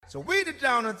So we the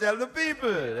town and tell the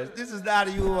people that this is not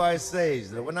who I say.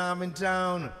 That when I'm in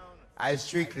town, I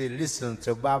strictly listen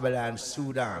to Babylon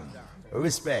Sutan.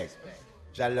 Respect.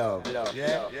 I love.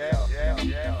 Yeah.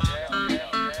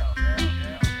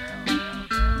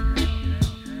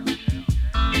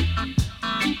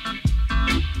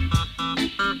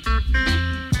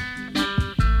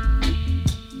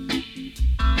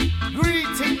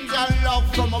 Greetings and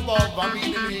love from above. I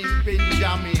mean the name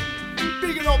Benjamin.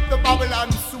 Bigging up the Babylon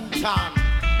Sutan.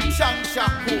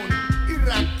 Chanchakun,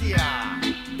 Iratia.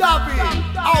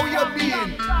 David, how you been?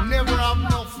 Never have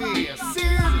no fear. See?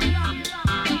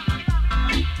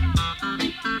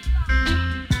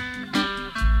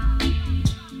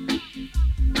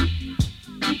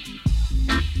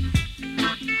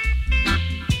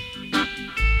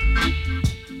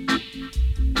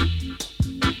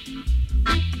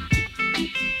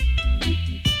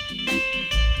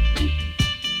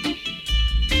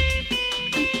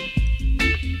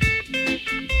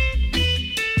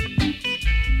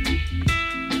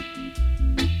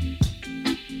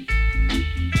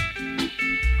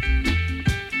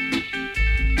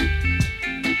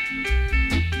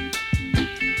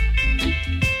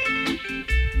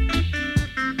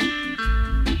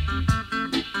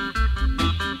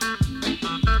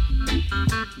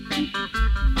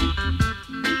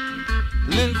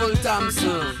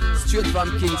 Straight from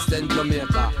Kingston,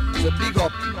 Jamaica. So big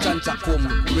up Chanchakum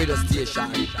radio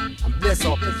station and bless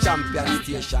up the champion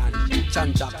station.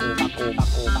 Chanchakum,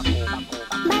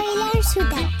 Babylon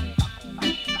Sutan.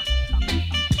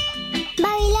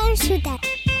 Babylon Sutan.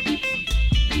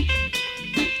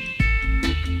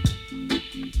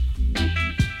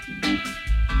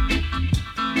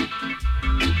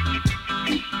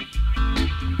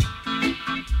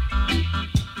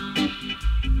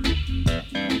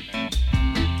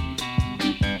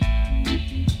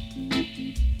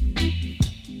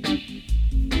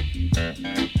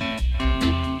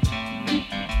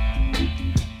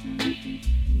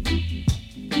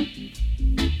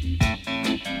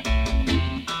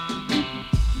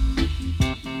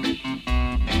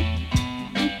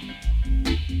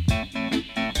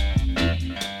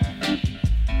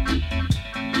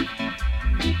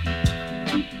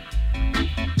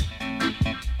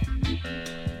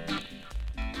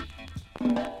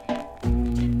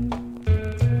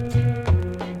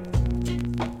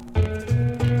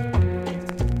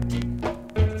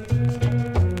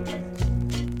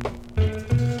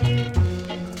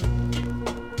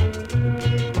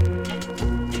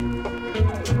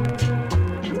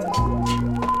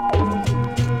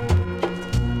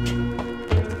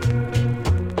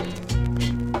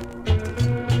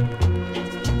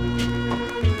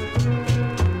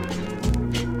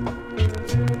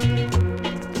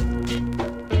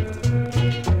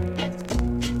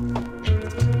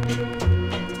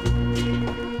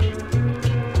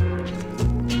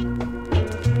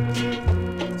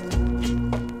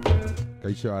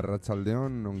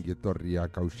 Arratsaldeon, ongi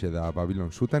etorriak hauxe da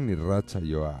Babylon Sutan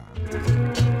irratsaioa.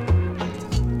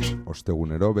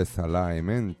 Ostegunero bezala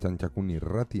hemen Txantxakun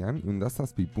irratian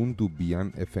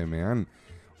 107.2 FM-an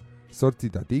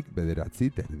 8:00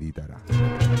 9:00 erditara.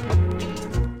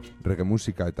 Reggae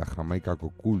musika eta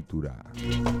Jamaikako kultura.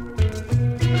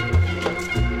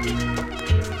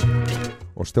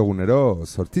 Ostegunero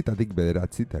 8:00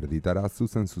 9:00 erditara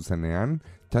zuzenean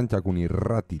Txantxakun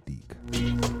irratitik.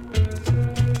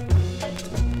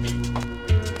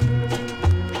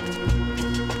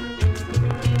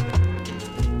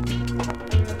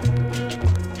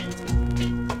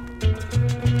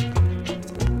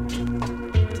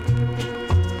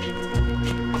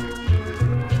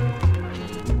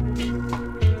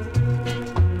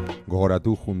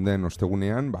 Gogoratu junden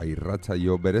ostegunean,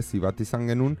 irratsaio berezi bat izan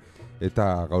genuen,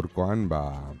 eta gaurkoan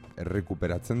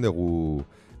errekuperatzen dugu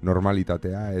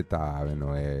normalitatea eta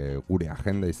gure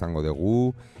agenda izango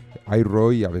dugu.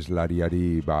 Airroi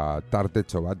abeslariari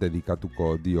tartetxo bat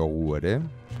dedikatuko diogu ere.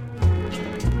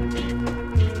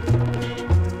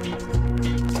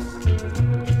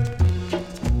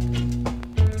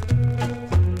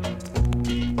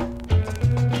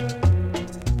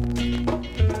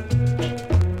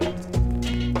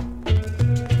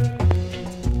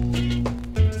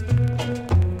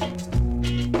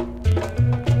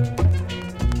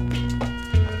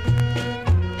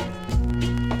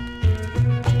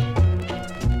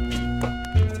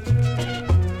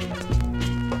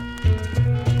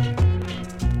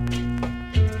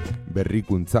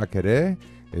 Berrikuntzak ere,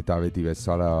 eta beti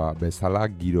bezala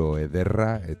giro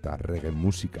ederra eta reggae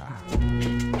musika.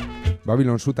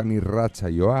 Babylon Sutan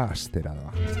irratsaioa astera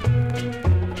doa.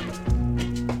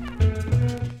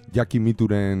 Jaki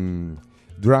Mitturen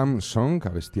Drum Song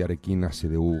abestiarekin hasi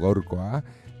dugu gaurkoa,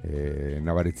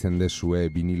 nabaritzen dezue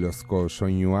vinilozko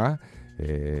soinua,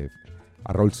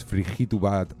 arraultz frigitu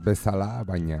bat bezala,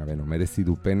 baina merezi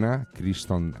du pena,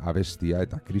 kriston abestia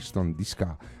eta kriston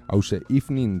diska, hause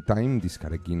Evening Time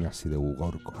diskarekin hasi dugu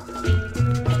gaurkoa.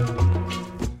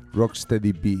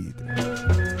 Rocksteady Beat.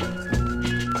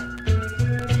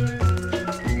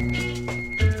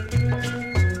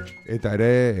 Eta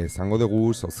ere, esango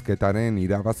dugu zozketaren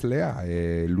irabazlea,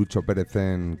 Lutxo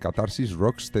Perezen Katarsis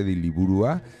Rocksteady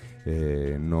liburua,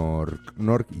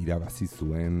 nork irabazi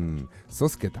zuen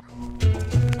zozketa.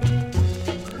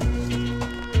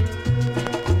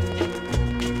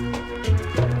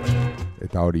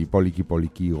 Eta hori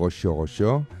poliki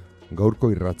goxo,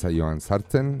 gaurko irratsaioan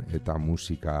sartzen, eta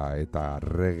musika eta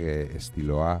reggae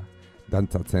estiloa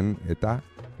dantzatzen eta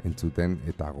entzuten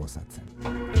eta gozatzen.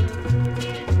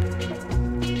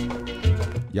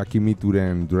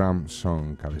 Jakimituren Drum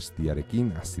Song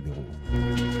abestiarekin hasi dugu.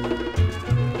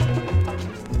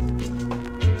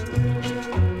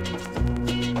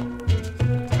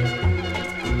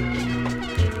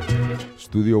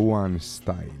 Studio One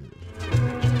Style.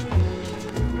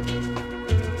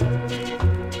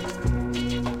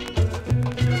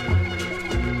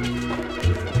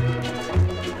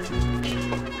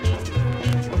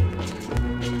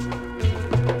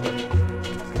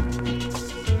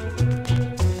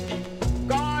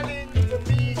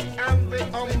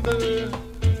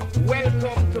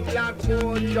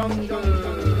 Jungle.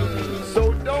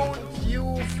 So don't you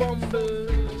fumble,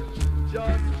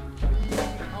 just be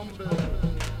humble.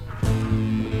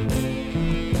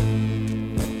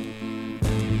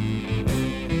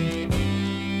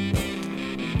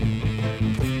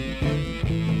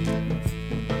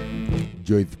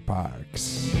 Lloyd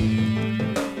Parks.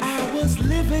 I was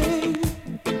living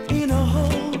in a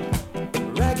whole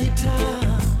raggy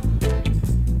town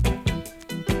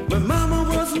where mama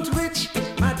wasn't rich,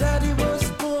 my daddy was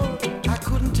poor, I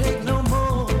couldn't take no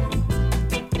more.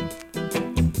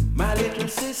 My little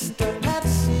sister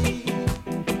Patsy,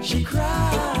 she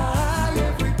cried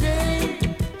every day.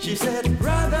 She said,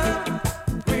 brother,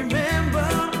 remember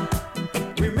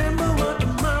what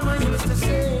mama used to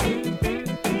say.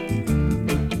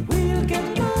 We'll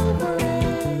get over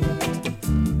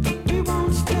it, we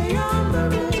won't stay under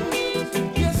it.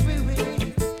 Yes, we will.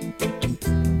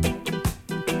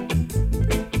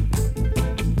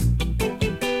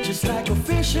 Just like a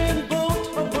fishing boat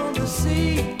upon the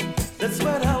sea, that's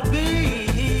what I'll be.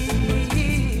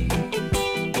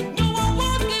 No, I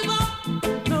won't give up.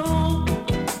 No,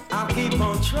 I'll keep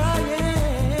on trying.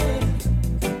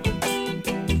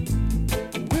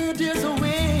 Where there's a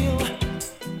will,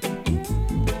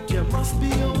 there must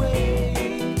be a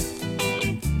way.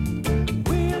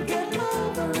 We'll get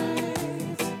over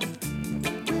it,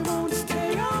 we won't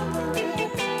stay under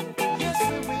it. Yes,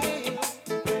 we will.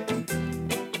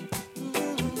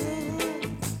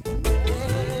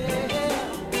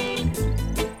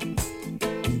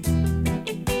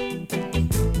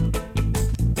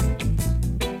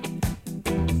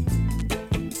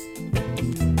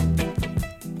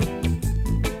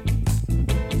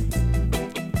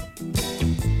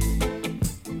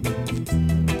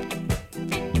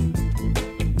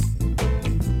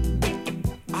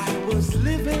 I was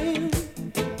living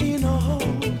in a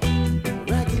whole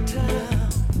raggy town.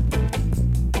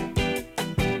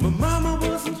 My mama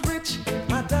wasn't rich,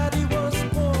 my daddy was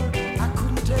poor, I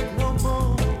couldn't take no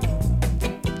more.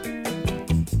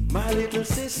 My little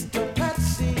sister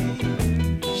Patsy,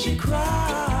 she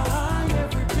cried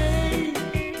every day.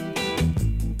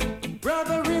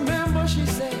 Brother, remember, she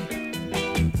said,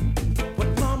 what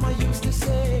mama used to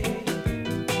say.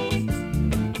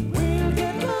 We'll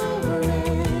get over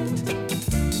it,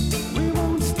 we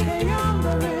won't stay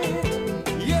under it.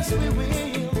 Yes, we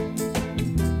will.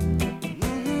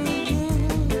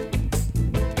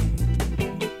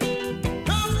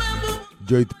 Remember.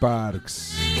 Lloyd Parks,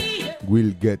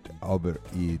 We'll Get Over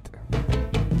It.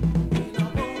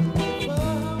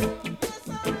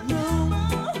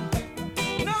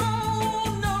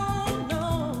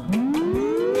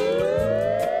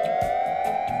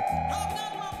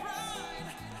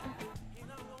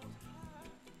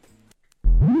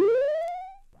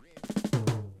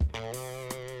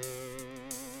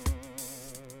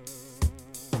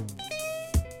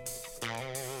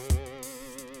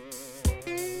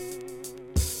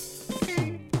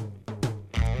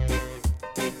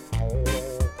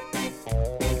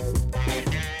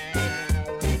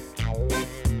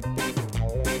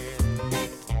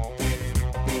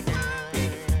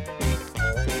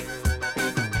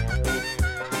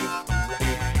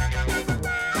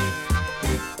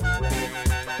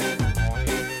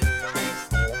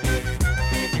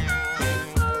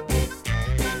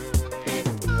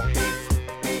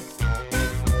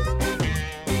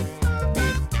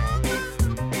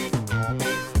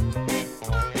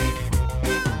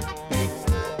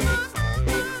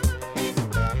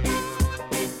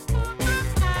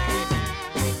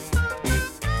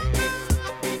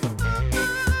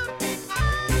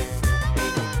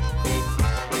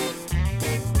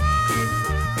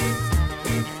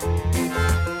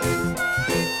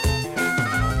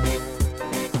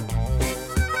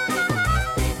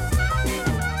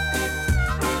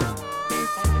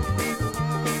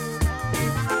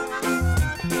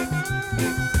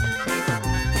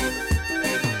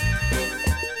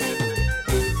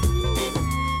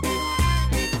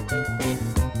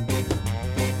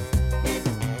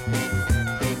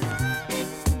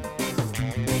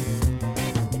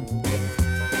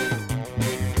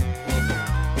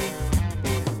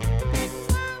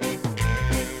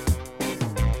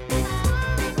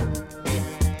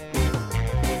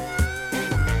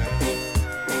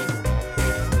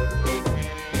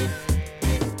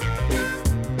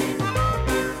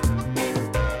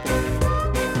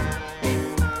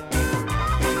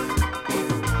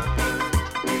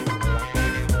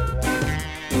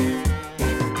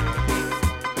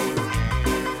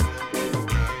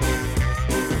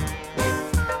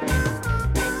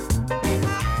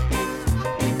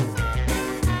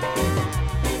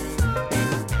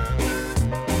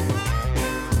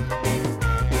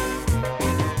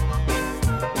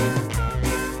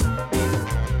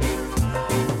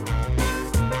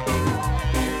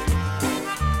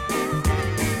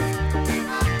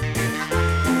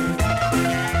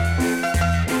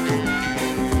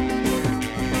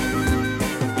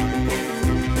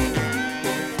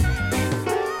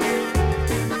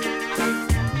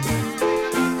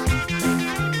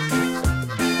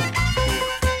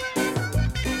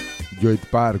 Lloyd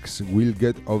Parks, We'll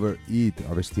Get Over It,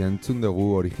 abestia entzun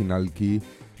dugu originalki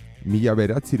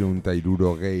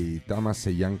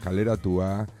 1976an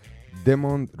kaleratua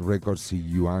Norris Records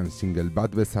Story single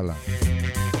bat bezala.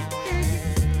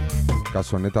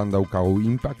 Kasu honetan daukagu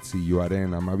Impact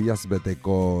zioaren 12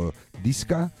 beteko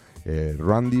diska,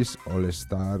 Randy's All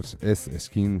Stars ez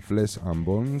Skin, Flesh and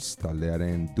Bones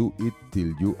taldearen Do It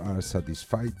Till You Are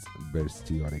Satisfied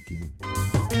bertsioarekin.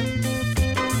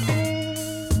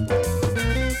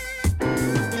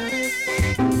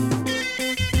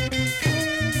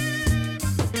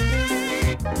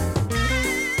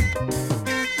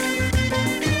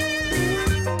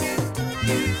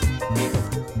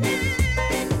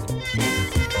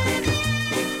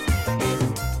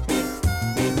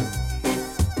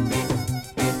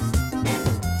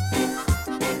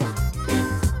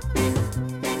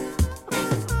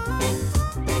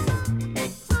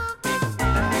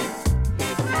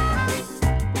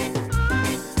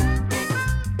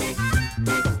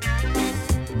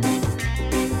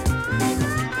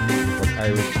 I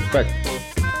respect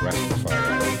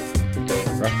Rastafari.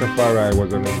 Rastafari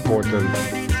was an important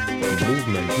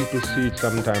movement. People see it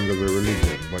sometimes as a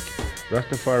religion, but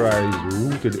Rastafari is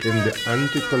rooted in the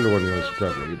anti-colonial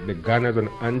struggle. It began as an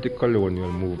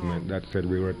anti-colonial movement that said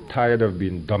we were tired of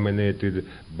being dominated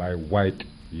by white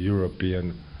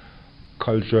European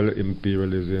cultural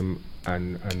imperialism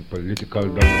and political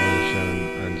domination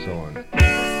and so on.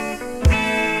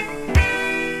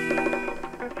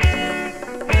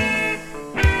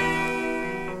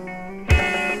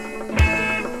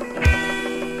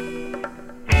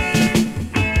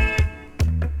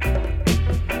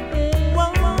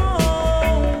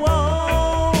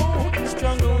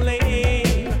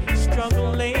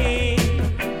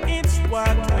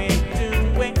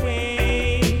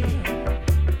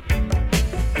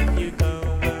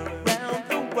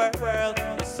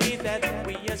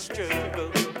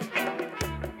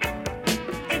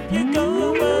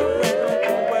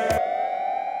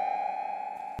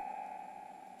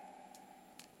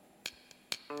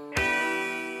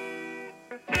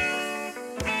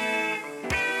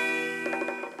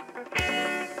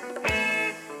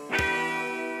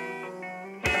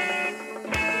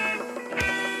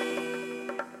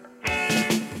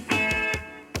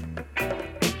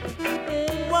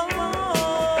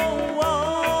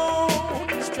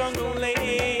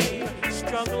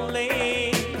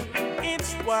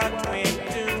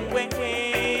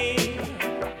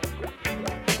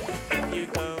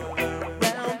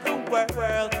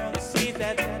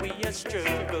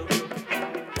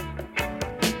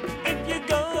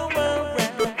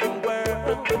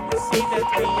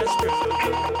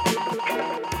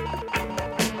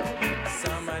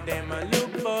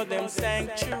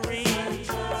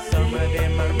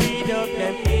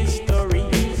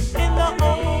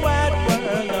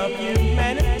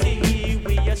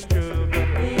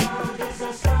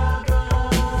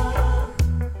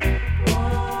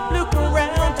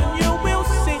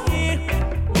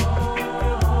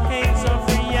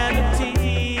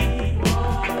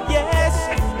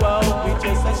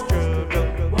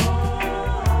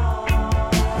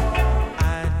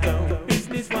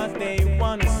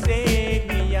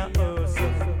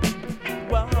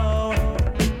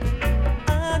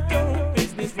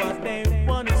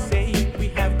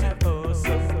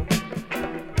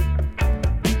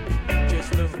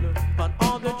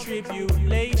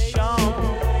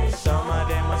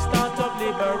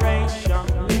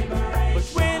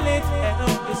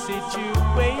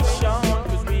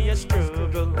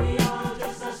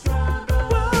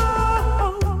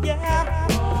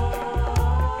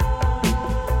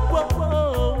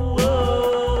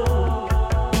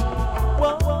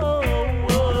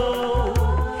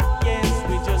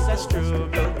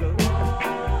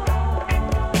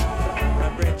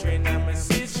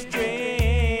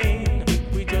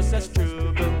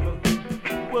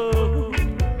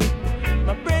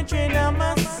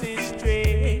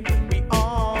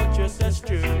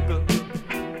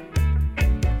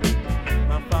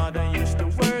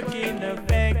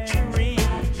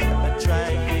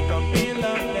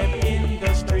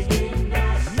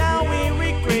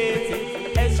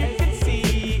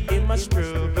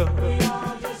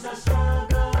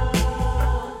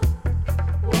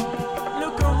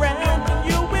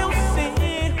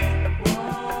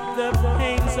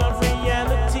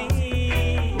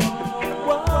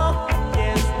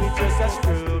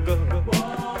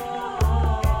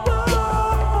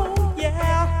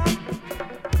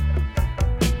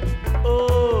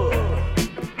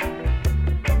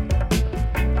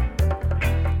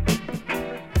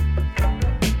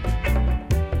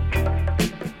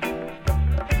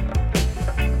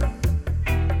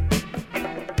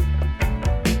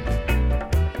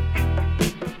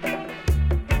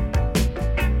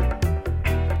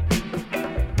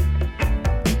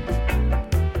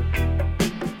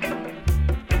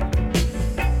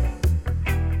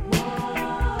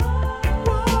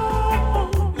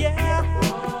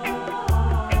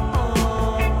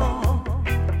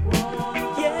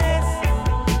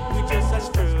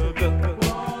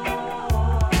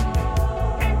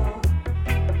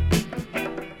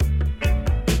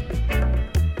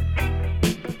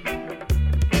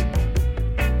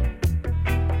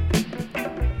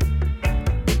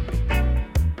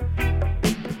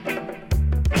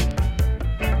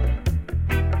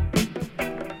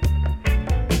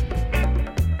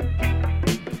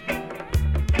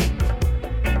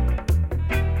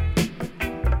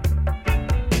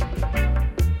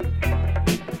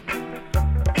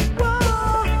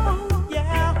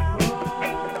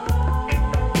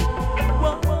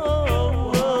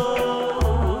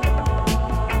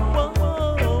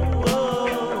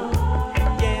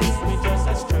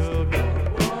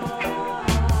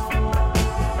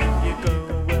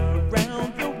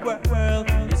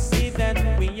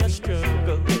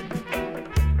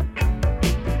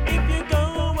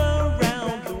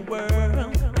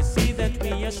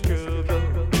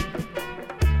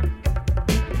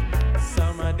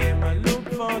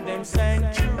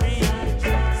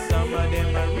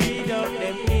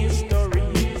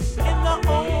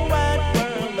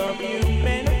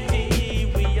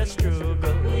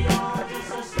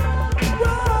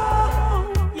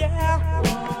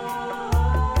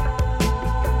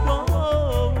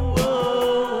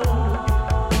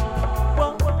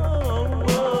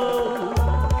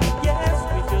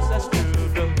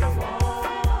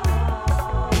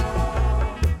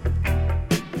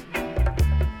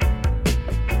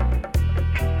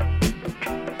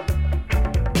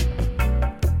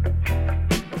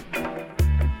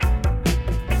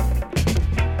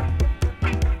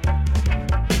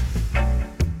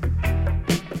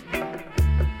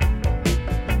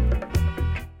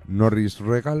 Norris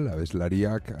Regal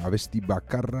abeslariak abesti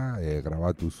bakarra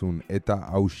grabatu zuen eta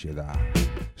hauxe da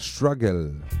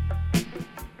Struggle.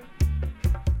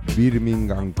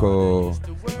 Birminghamko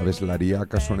abeslaria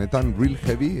kasu honetan Real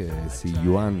Heavy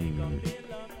zioan.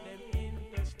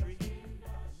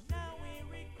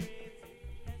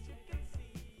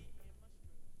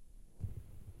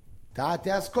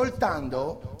 State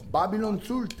ascoltando Babylon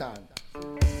Sultan.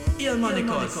 Yeah, money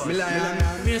cause. Me lion.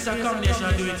 Me as a combination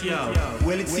I do it here.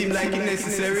 Well, it seemed like it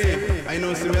necessary. I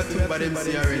know some are too bad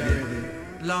MC already.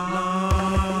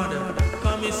 Lord,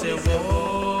 come and say,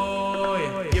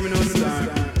 boy. Give me no star.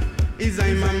 Is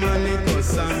I my money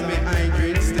cause and me I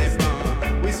drink step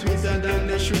on. We sweeter than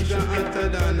the sugar, hotter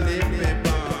than the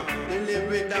pepper. The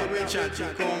lyric that we chat to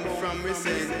come from the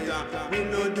center. We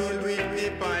no deal with the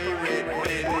pirate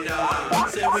blender.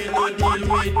 Say we no deal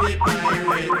with the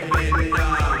pirate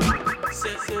blender.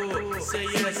 Say so, say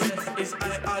yes, it's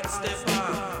I hot stepper.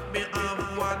 Me have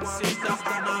one sister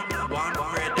and one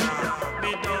brother.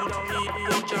 Me don't eat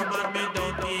butcher man, me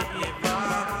don't eat liver.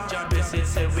 Jamaican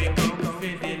say we come for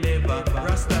deliver.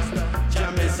 Rasta,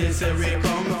 Jamaican say we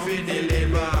come for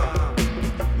deliver.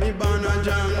 Me born a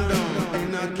jam down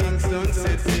in a Kingston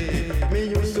city. Me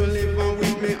used to live on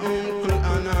with me uncle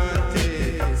and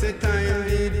auntie. Say time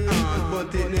did hard,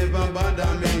 but it never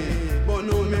bother me. But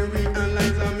now me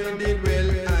realize I me did well.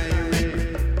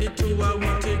 the two are we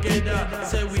together.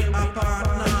 Say we a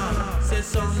partner. Say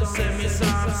some say me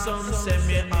soft, some say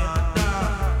me harder.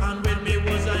 And when me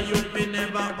was a youth, me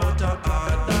never out of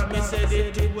order. Me say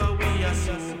the two are we a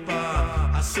super,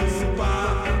 a super.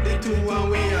 The two are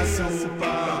we a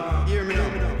super. Hear me now.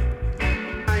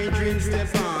 I drink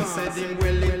step on, said him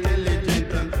well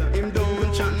intelligent. Him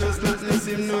don't chat no slackness,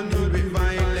 him no deal with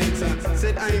violence.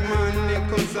 Said I man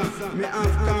Nicosa, me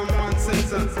have common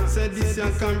sense. Said this a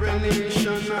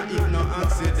combination, if no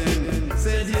accident.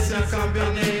 Said this a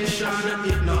combination,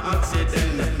 if no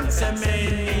accident. Say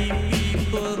many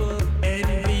people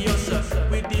envious.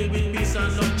 We deal with peace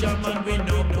and not jam and we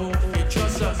know who we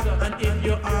trust. And if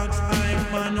you ask I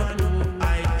man who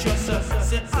I trust,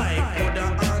 say I could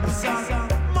answer.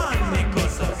 Man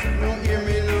Nicosa. No hear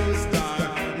me no star,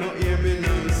 no hear me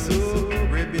no so.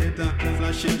 Rebecca,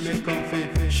 flash it me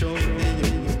comfy, show the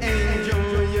youth.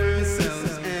 Enjoy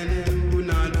yourselves and do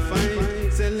not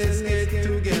fight. Say let's get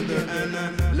together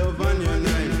and love on your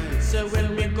night. Say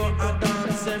when we go a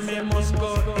dance, say me must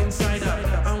go inside.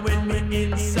 And when we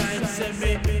inside, say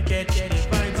me catch the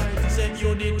vibes. Say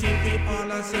unity we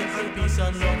all and say and peace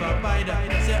and love abide.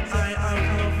 Say I have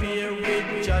no fear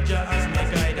with Jaja as my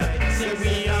guide. Say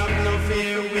we have no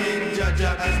fear with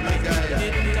Jaja as my guide.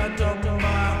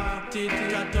 Tit-ta-tumba,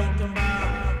 tit-ta-tumba,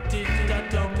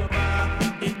 tit-ta-tumba.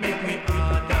 It make me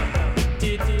harder.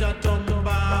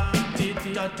 Tit-ta-tumba,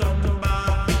 tit-ta-tumba,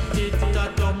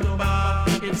 tit-ta-tumba.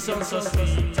 It sounds so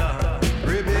sweet.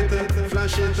 Repeat it,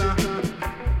 flash it up.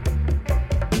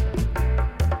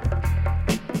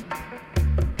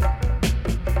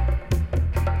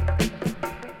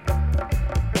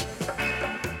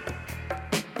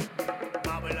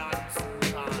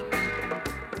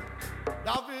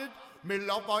 Me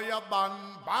love how you band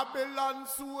Babylon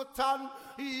Sutan.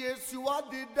 Yes, you are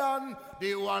the Dan,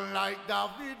 the one like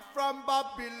David from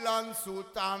Babylon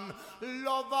Sutan.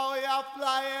 Love how you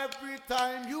fly every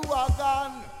time you are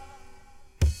gone.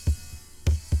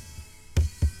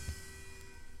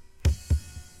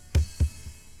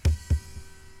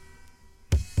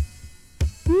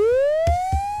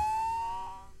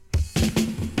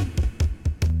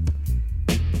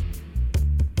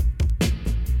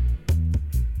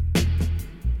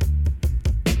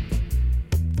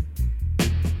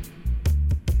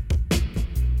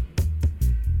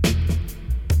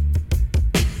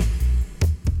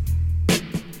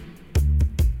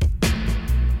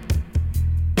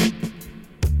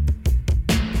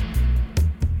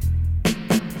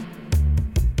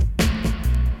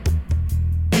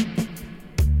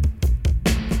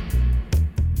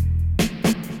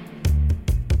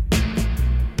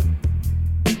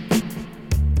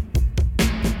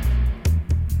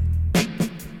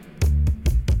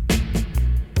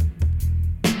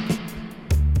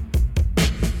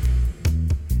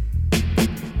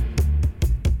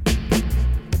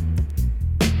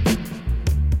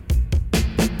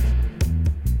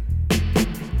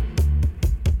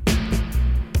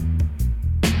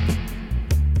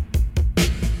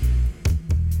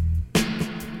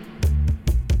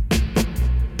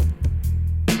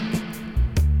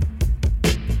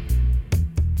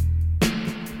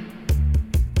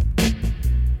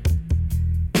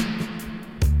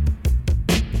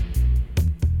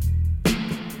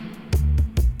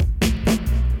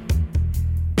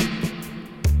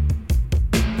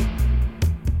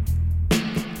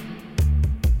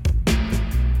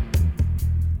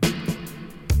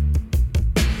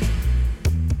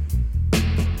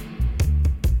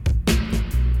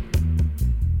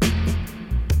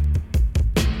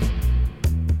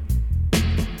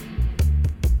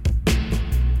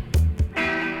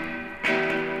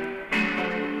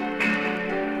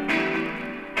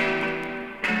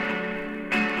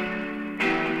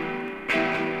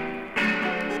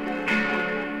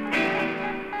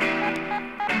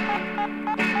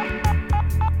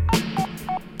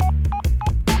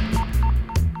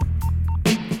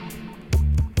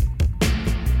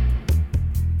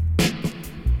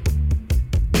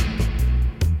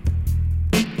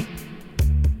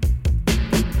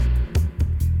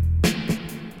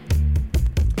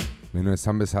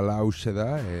 esan bezala hause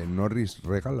da, Norris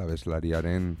Regal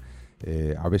abeslariaren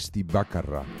abesti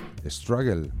bakarra,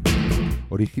 Struggle.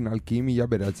 Originalki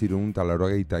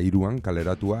 1983an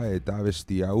kaleratua eta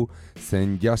abesti hau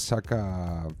zen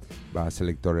jazzaka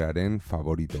selektorearen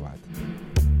favorito bat.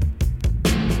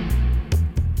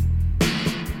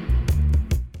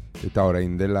 Eta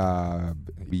orain dela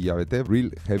bilabete,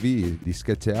 Real Heavy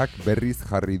disketxeak berriz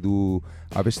jarri du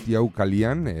abesti hau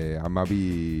kalian,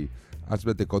 12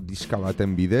 azbeteko diska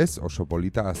baten bidez, oso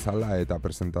polita azala eta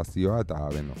presentazioa, eta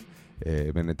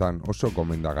benetan oso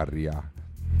gomendagarria.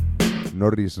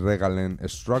 Norris Regalen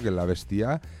Struggle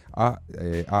abestia A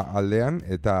aldean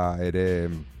eta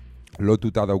ere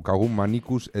lotuta daukagun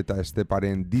Manikus eta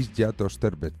Esteparen Disja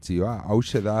Toaster bertsioa,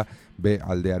 hause da B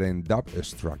aldearen Dub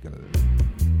Struggle.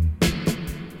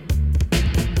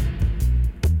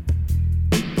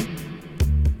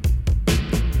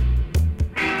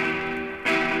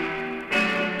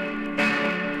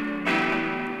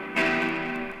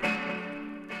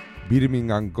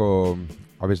 Birminghamko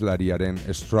abeslariaren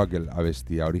Struggle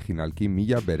abestia originalki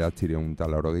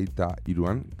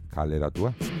 1983an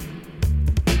kaleratua.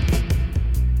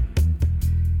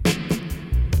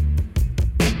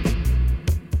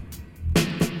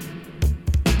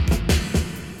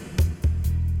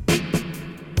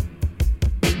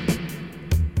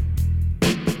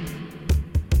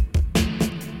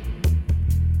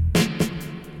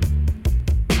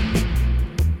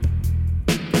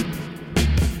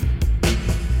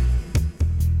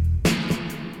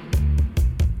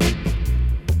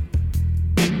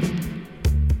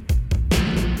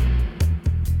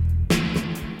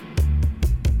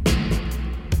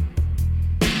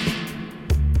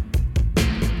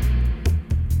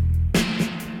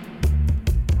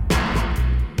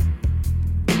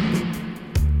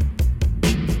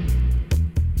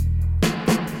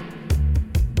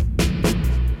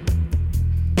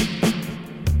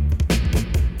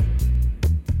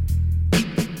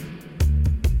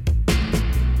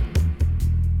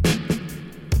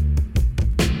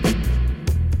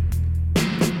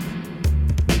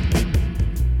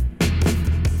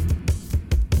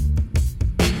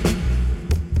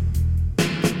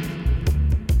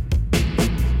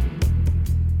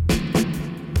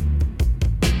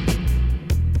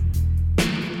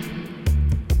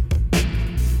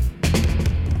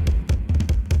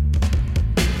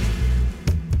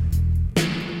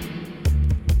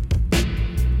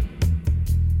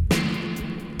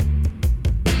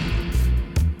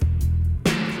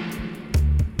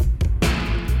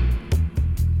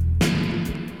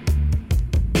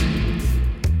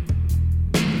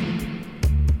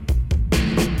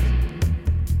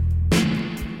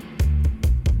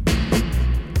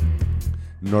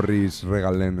 Norris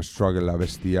Regalen Struggle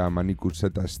abestia Manikus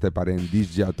eta Esteparen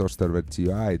Disja Toaster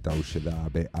bertsioa eta hause da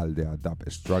B aldea Dub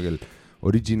Struggle,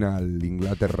 original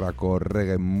Inglaterrako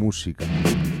reggae musika.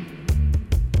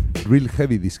 Real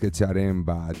Heavy disketxearen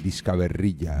diska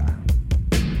berrilla.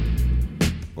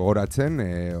 Gogoratzen,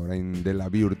 orain dela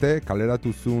 2 urte,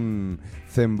 kaleratu zuen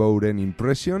Zenbouren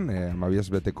Impression,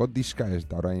 12 beteko diska, ez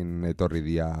da orain etorri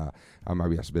dia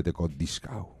 12 beteko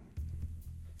diska hau.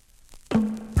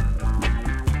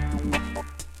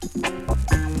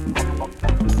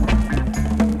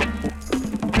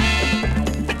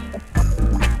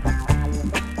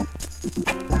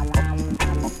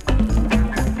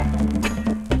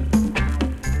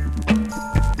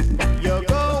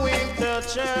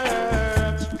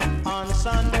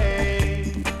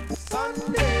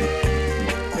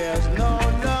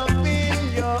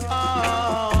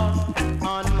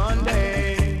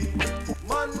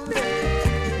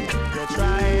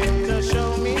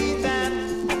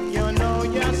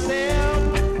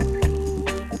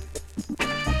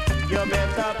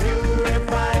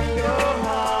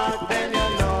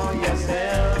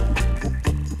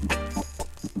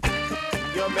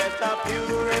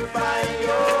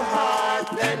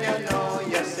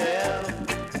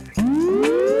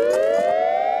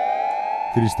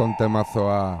 Kriston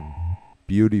temazoa,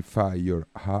 Purify Your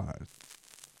Heart.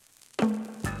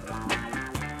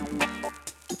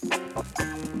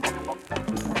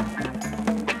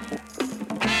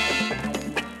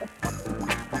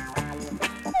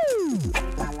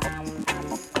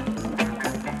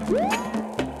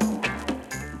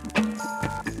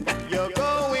 You're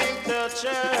going to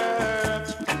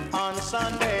church on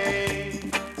Sunday.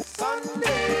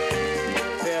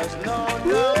 There's no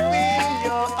love in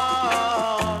your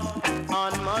heart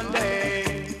on Monday.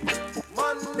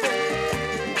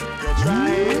 You're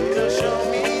trying to show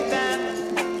me that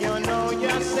you know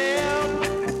yourself.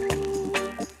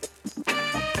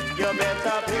 You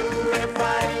better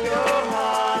purify your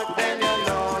heart, then you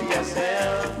know yourself.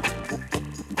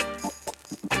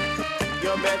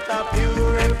 You better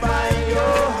purify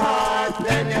your heart,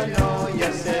 then you know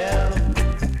yourself.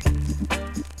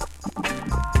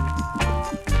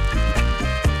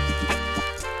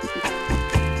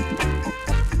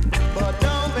 But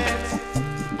don't vex,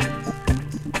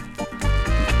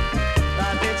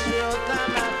 that it's your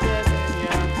time, I'm telling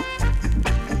ya.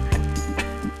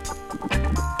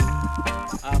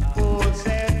 A fool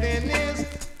said in his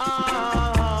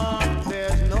heart,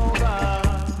 there's no God,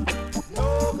 no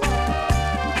God.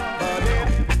 But if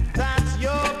that's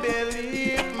your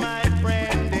belief, my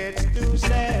friend, it's too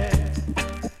sad,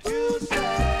 too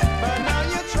sad. But now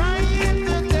you're trying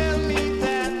to tell me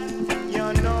that you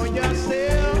know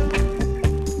yourself.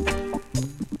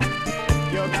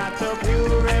 You got to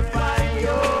purify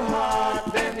your heart,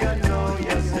 then you know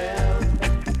yourself.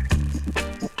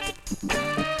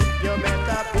 You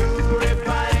better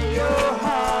purify your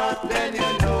heart, then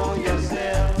you know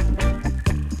yourself.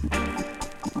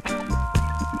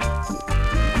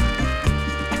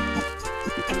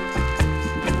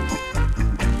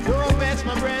 Don't vex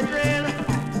my brethren.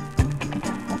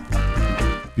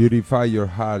 Purify Your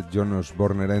Heart, Jon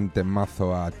Osborneren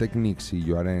temazoa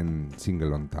teknikzioaren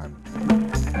single hontan.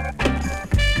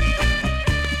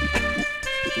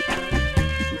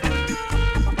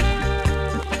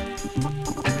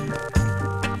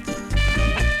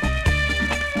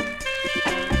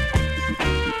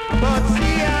 But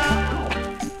see,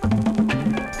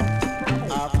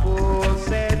 a fool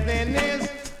said in his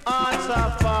hearts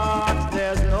of hearts,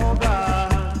 there's no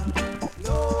God,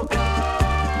 no God.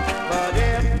 But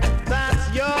if that's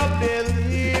your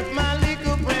belief, my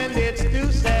little friend, it's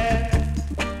too sad,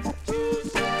 too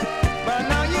sad. But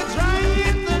now you're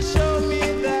trying to show me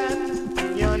that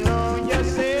you know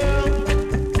yourself.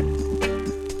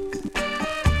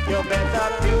 You better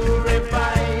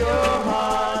purify your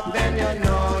heart, then you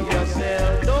know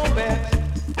yourself. Don't vex.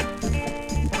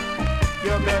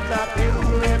 You better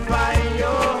purify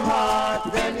your heart,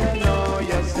 then you know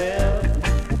yourself.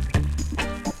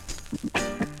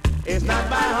 It's not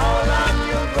by how long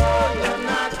you go, you're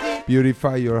not the.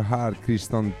 Purify Your Heart,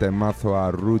 kriston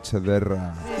temazoa rutx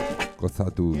ederra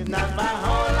Gozatu. It's not by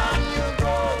how long you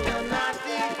go, you're not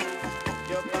the.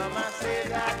 You come and say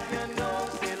that you know,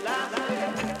 say la.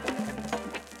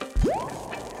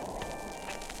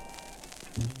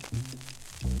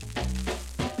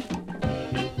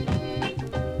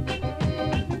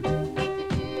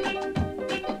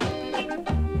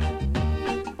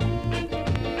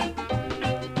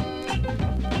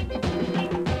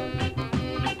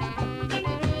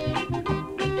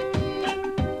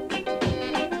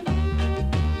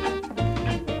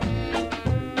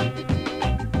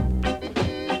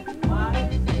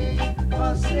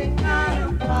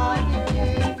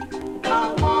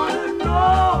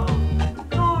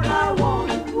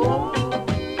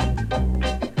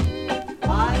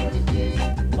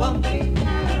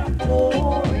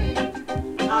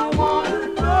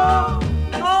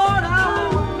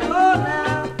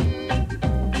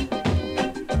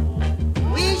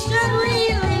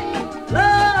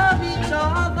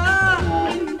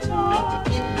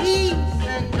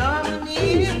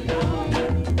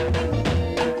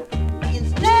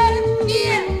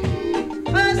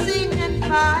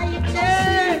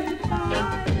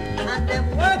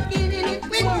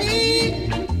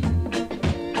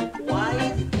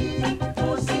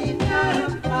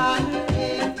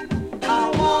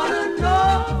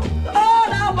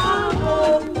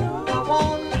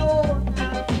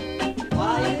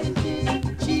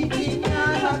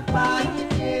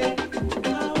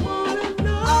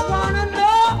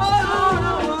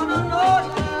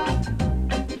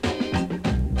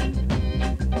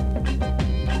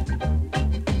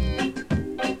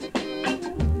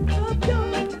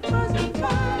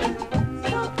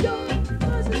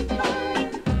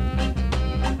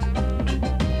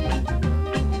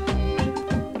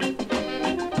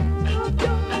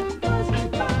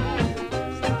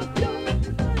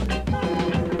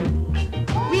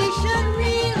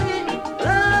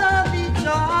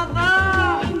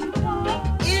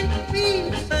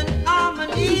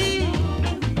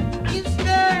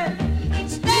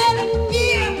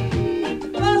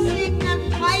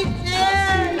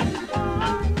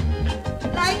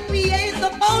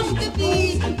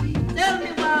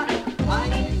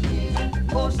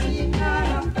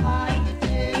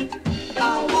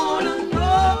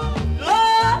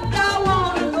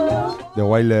 The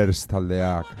Wailers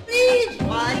taldeak.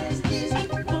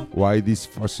 Why this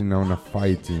fussing on a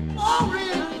fighting?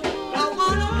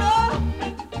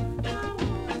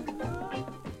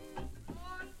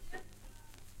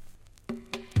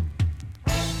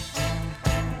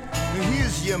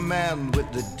 Here's your man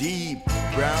with the deep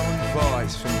brown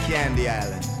voice from Candy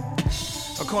Island.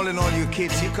 I'm calling all you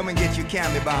kids, you come and get your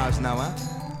candy bars now, huh?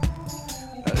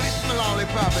 Little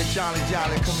lollipop and Charlie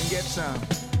Jolly, come and get some.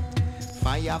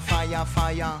 Fire, fire,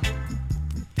 fire.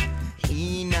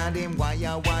 Inna them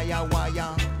wire, wire,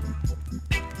 wire.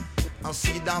 I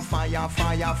see that fire,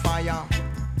 fire, fire.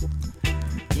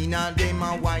 Inna them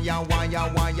a wire,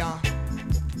 wire, wire.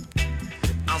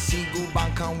 I see go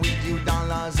back and with you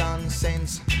dollars and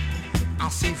cents. I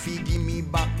see fi give me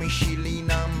back me shilling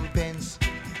and pence.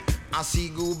 I see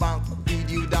go back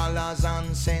with you dollars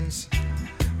and cents.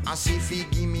 I see fi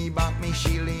give me back me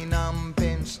shilling and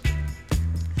pence.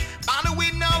 By the way,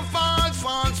 no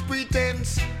false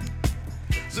pretense.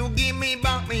 So give me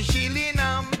back me shilling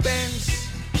and pence.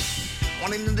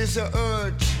 On into this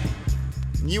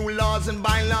earth, new laws and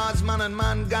bylaws, man and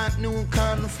man got new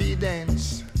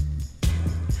confidence.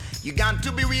 You got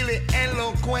to be really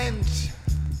eloquent.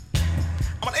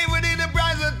 But every day the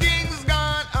price of things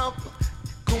gone up.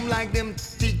 Come like them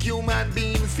thick human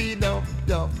being feed up.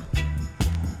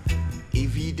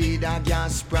 Every day the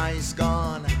gas price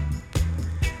gone.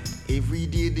 Every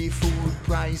day the food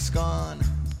price gone.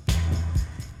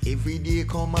 Every day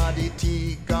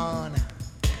commodity gone.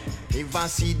 If I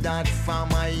see that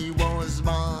farmer I was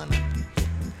born.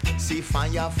 See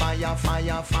fire, fire,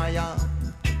 fire, fire.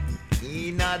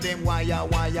 Inna them wire,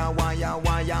 wire, wire,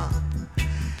 wire.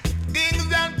 Things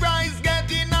that price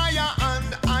getting higher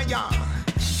and higher.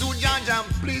 So Jaja,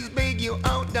 please beg you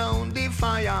out down the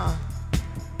fire.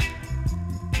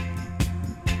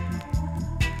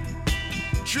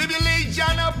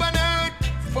 Tribulation up on earth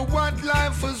for what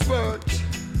life is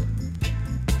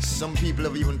worth. Some people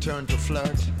have even turned to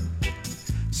flirt.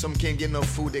 Some can't get no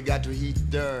food, they got to eat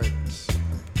dirt.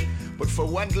 But for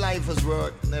what life is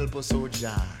worth, help us, oh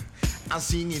Jah. I'm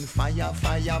singing fire,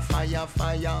 fire, fire,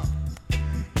 fire.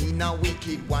 In a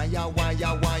wicked wire,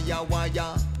 wire, wire,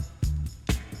 wire.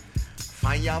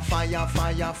 Fire, fire,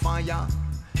 fire, fire.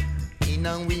 In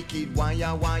a wicked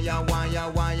wire, wire,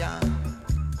 wire, wire.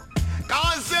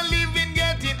 Cause the living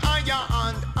getting higher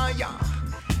and higher.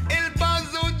 Help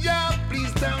us, oh Jah,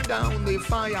 please turn down the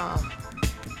fire.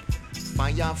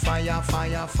 Fire, fire,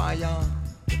 fire, fire.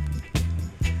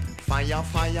 Fire,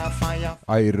 fire, fire.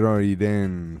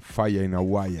 Airoiren fire in a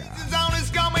wire. The sound is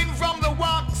coming from the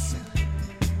wax.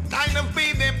 Time to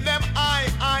pay them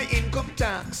high income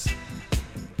tax.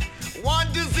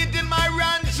 Want to sit in my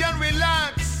ranch and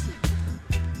relax.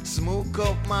 Smoke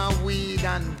up my weed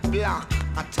and block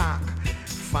attack.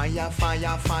 Fire,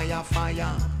 fire, fire,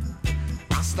 fire.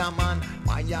 Rastaman,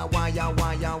 wire, wire,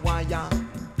 wire, wire.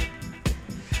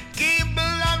 Cable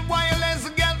and wireless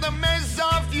get the mess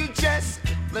off your chest.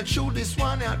 Let's show this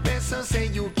one out best and say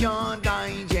you can't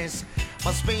digest.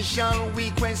 A special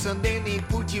request and then they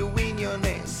put you in your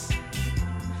nest.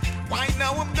 Right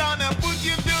now I'm gonna put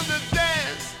you to the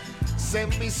test.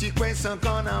 Send me sequence and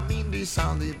gonna mean this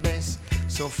sound the best.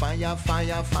 So fire,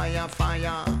 fire, fire,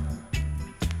 fire.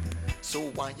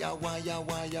 So wire, wire,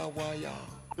 wire, wire.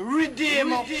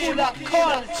 Redeemer full of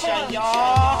culture,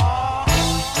 y'all.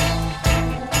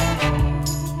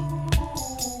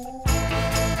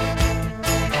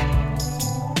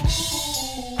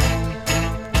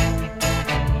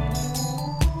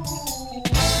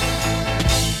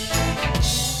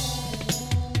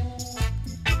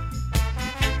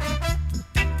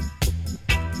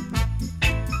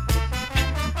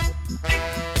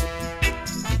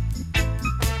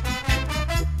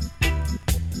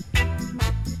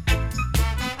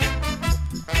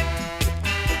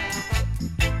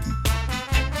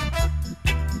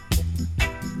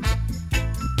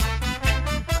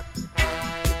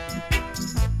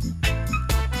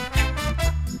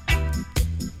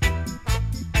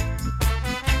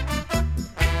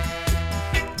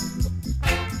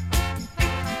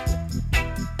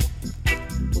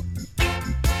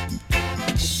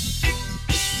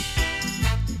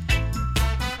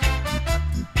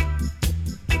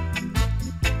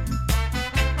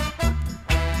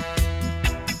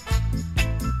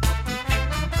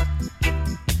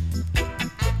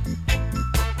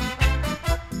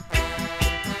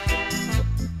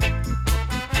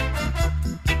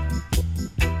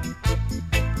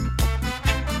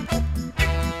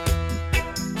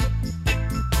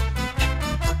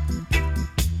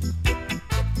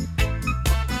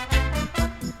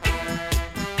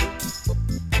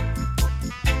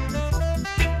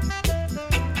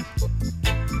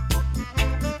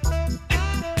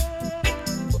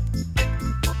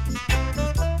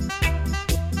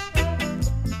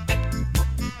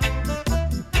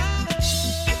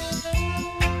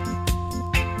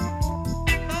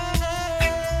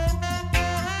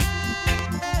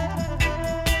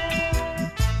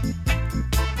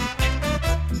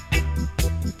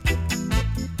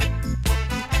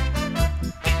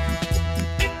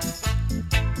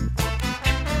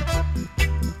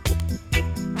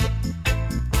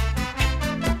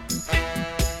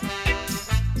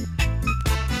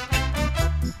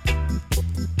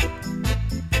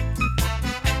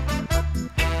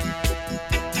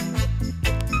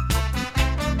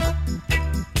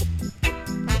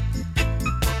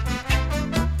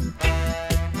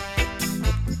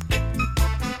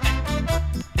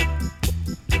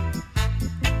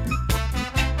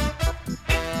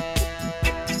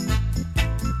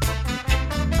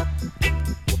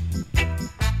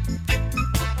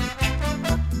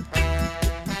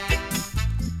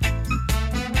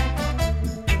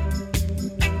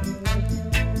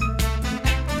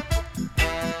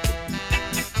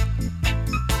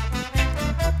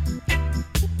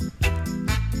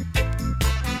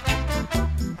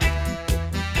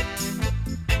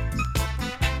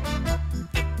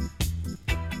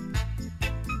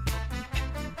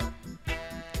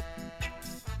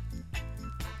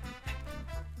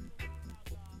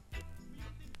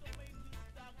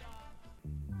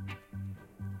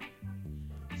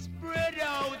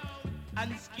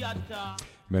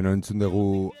 Beno, entzun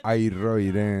dugu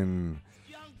Airoiren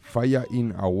Fire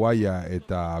in Hawaii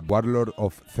eta Warlord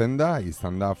of Zenda,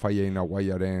 izan da Fire in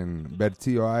Hawaiiaren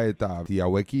bertsioa, eta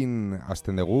hauekin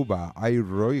hasten dugu,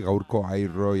 Airoi, gaurko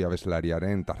Airoi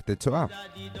abeslariaren tartetxoa.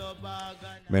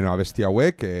 Beno, abesti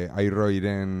hauek,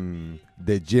 Airoiren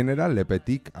The General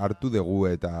LP-tik hartu dugu,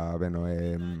 eta beno,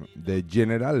 The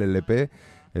General LPA,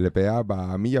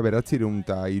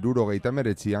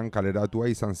 1969an kaleratua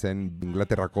izan zen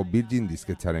Inglaterrako Virgin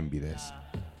disketxaren bidez.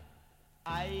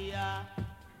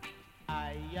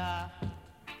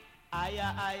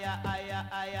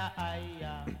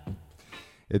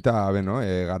 Eta, beno,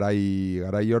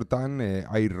 garai hortan,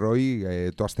 Airoi,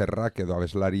 toazterrak edo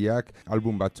abeslariak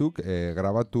album batzuk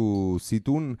grabatu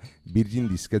zitun Virgin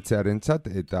disketxearentzat,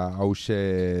 eta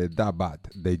hause da bat,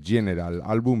 The General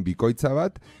album bikoitza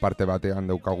bat, parte batean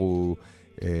daukagu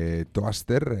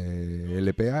toazter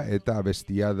LPA, eta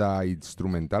bestia da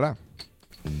instrumentala.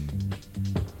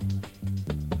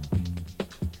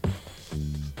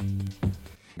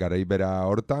 Garai bera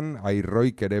hortan,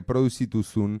 Airoik ere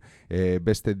produzituzun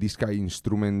beste diska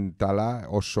instrumentala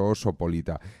oso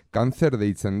polita. Kanzer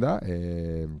deitzen da,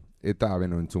 eta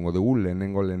beno, entzungo dugu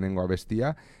lehenengo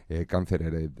abestia, Kanzer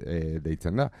ere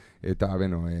deitzen da. Eta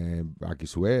beno,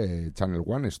 akizue, Channel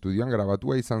One estudioan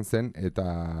grabatua izan zen,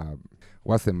 eta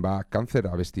guazen Kanzer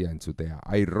abestia entzutea.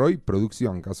 Airoi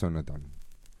produkzioan kaso honetan.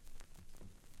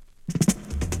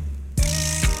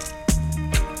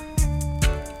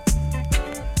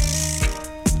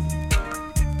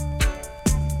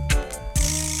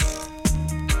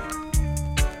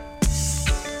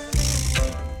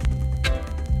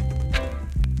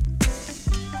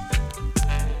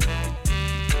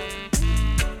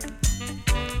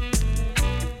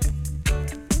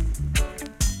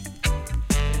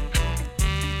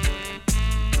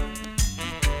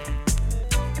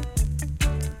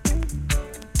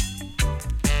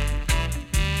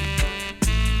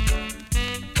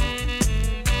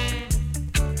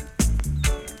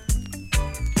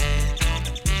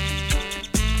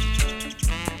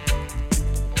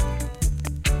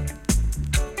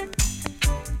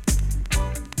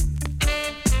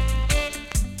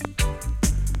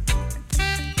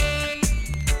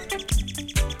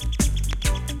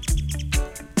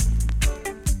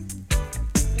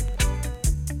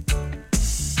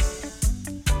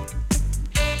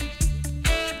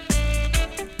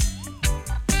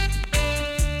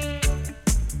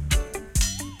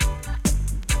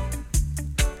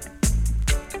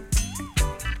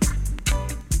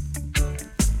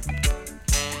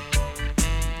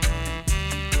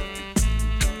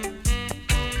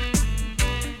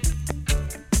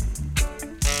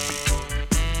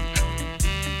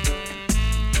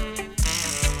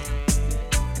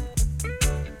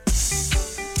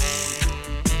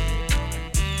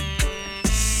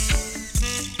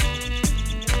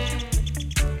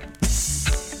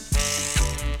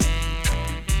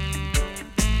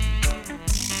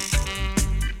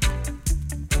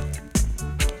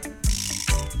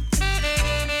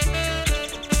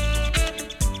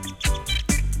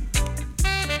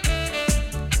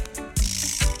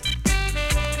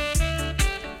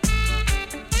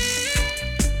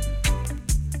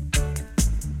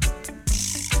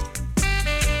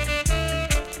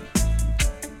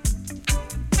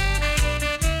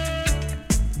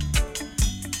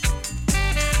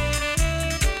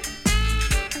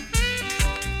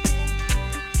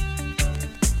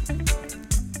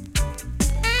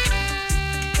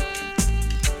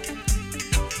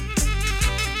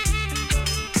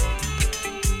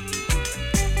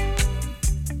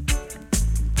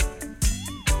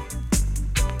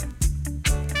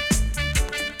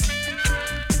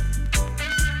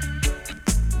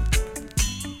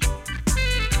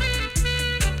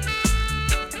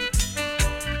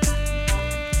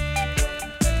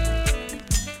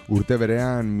 Urte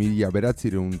berean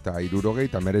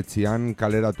 1969an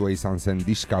kaleratua izan zen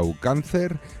diskau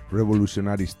Kanzer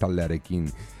Revolutionaries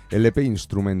taldearekin. LP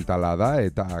instrumentala da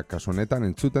eta kasu honetan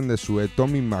entzuten dezue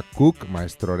Tommy McCook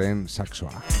maestroren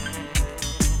saxoa.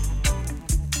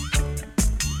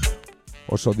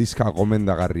 Oso diska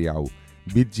gomendagarri hau.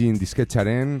 Virgin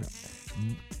disketxaren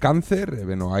Kanzer,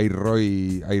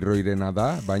 Airoirena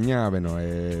da, baina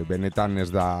benetan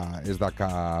ez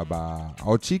daka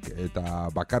ahotsik eta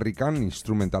bakarrikan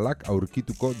instrumentalak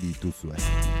aurkituko dituzue.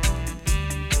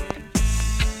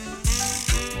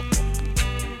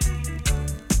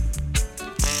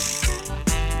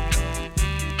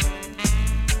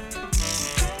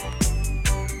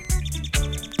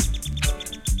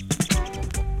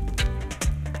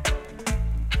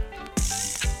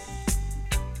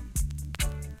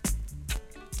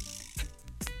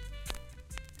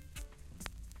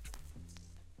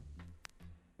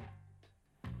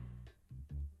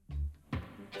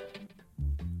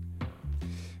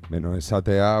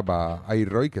 esatea,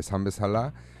 Airroik esan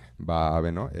bezala,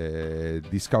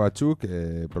 diska batzuk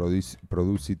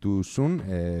produzitu zuen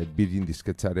Birin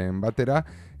disketxaren batera,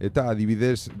 eta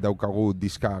adibidez daukagu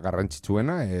diska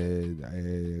garrantzitsuena,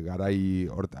 garai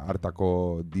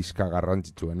hartako diska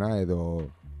garrantzitsuena edo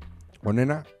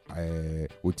honena,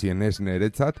 gutxienez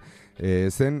niretzat,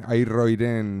 zen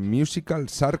Airroiren Musical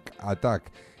Shark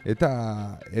Attack.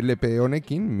 Eta LP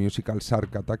honekin, Musical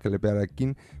Shark Attack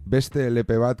LP-arekin, beste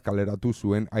LP bat kaleratu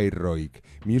zuen Airroik.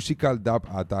 Musical Dub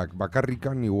Attack,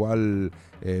 bakarrikan igual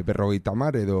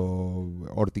 50 edo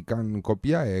hortikan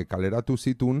kopia kaleratu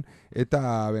zitun,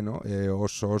 eta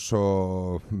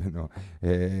oso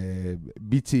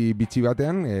bitxi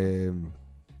batean,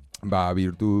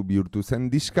 bihurtu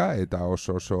zen diska eta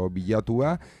oso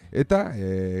bilatua, eta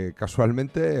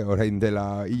kasualmente orain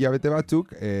dela hilabete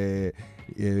batzuk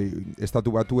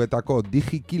Estatu Batuetako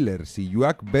Digikiller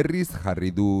ziluak berriz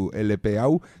jarri du LP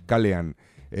hau kalean.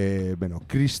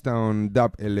 Kriston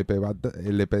Dub LPA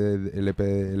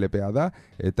da,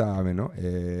 eta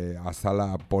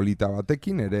azala polita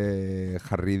batekin ere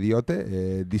jarri diote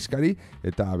diskari,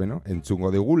 eta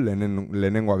entzungo dugu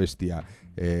lehenengo abestia.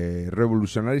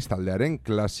 Revolutionaries taldearen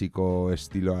klasiko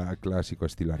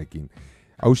estiloarekin.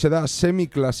 Hauxe da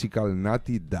semi-classical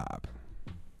nati dub.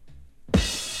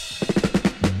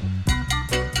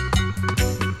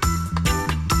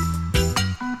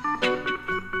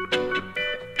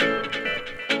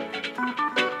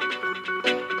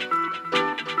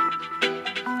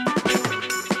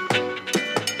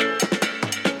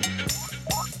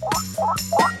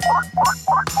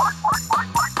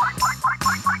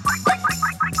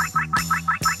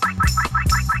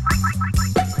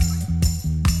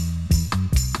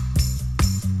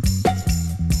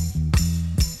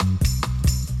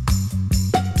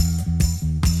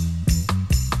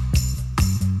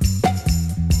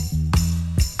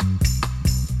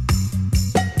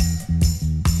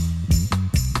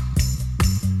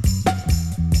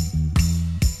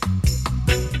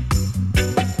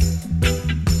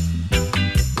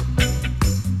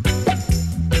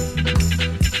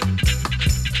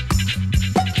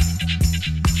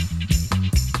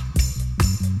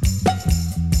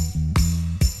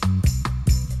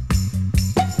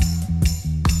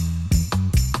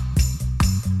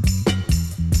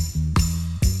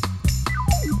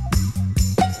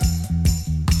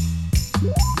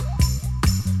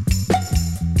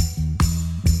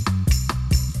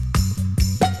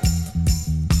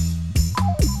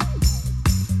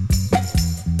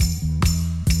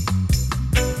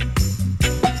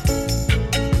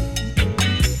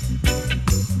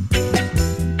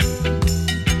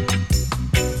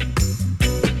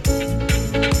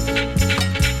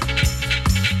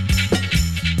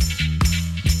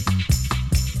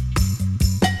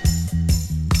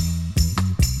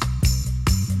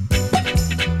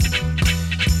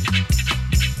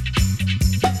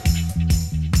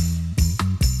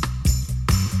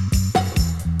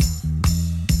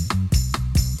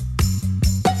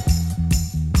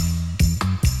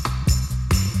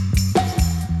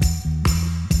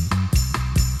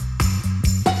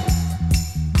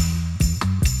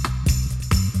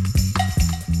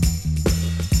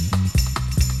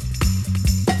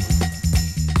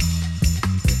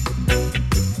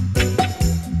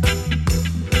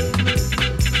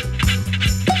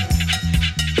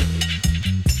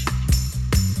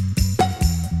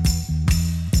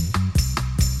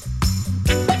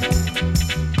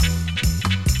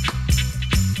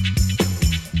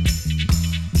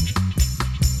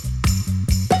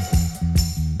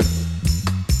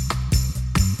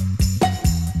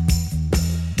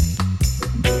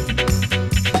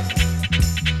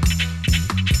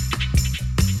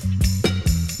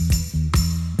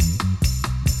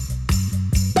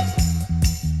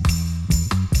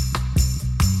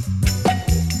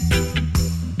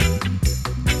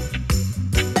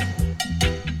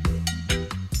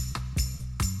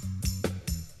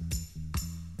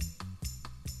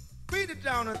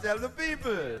 Tell the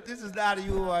people, this is that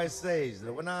you I say.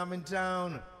 When I'm in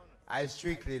town, I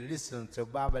strictly listen to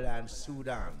Babylon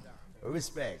Sutan.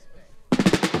 Respect.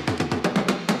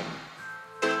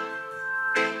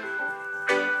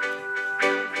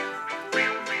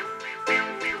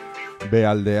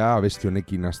 Bealdea abesti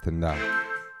honekin hasten da.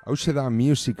 Hauxe da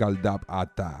Musical Dub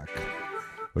Attack,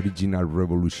 Original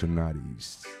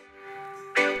Revolutionaries.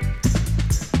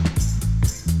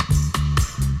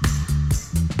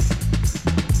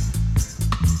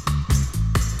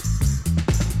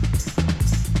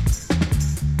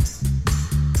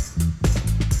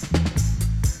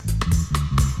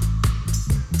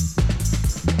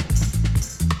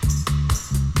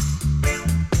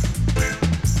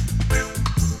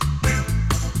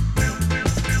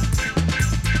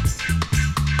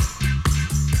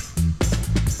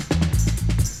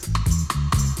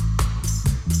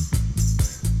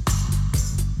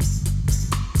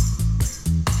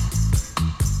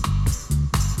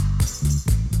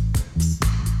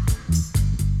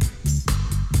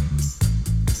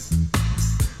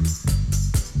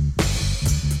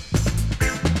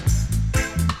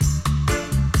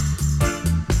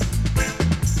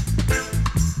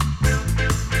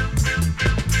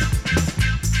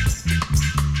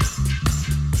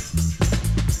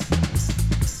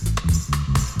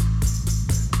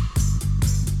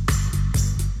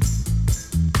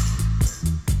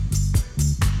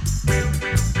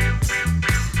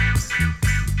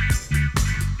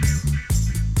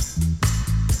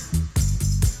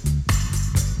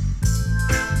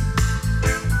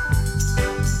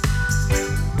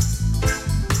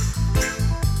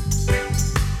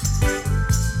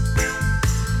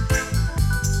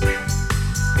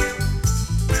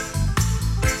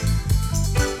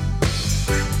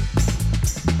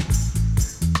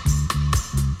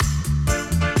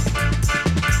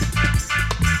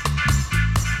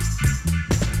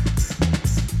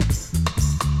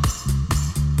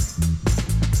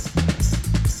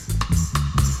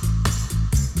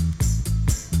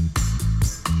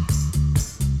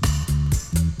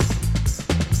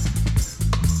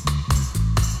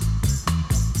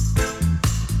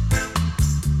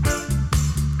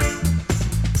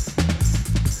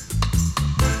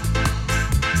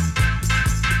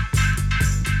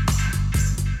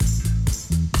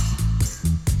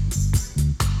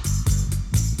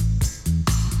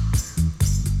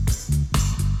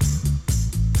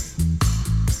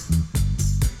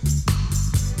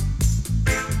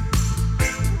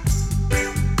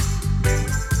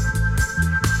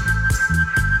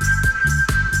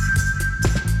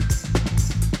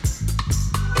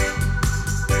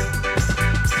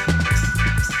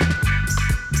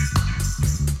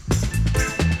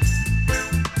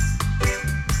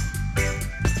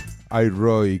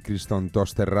 iRoy, Kriston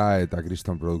Tosterra eta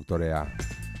Kriston produktorea.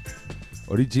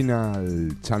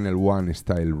 Original Channel 1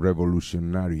 style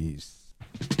Revolutionaries.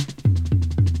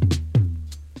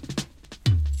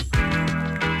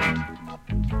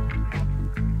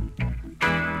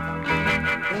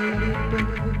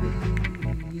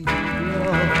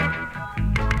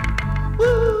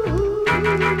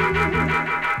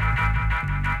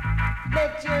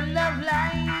 Let your love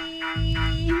light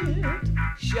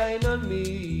shine on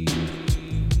me.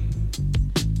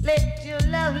 Let your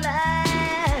love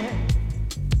light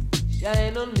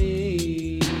shine on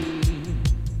me.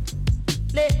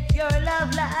 Let your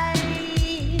love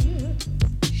light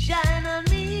shine on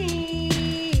me.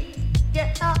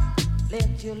 Get up.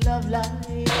 Let your love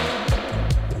light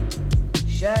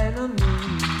shine on me.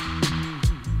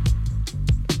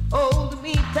 Hold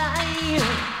me tight.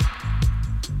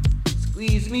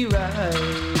 Squeeze me right.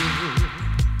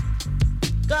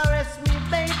 Caress me,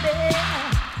 baby.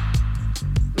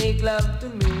 Make love to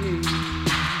me.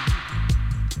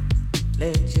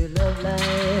 Let your love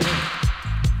light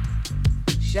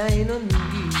shine on me.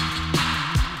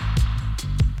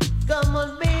 Come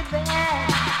on, baby.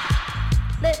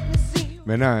 Let me see you.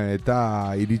 Bena,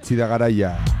 eta iritsi da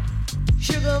garaia.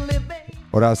 Sugar me, baby.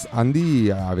 Horaz, handi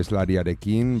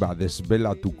abeslariarekin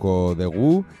desbelatuko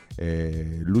dugu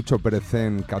Lucho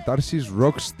Perezen Katarsis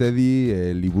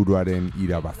Rocksteady liburuaren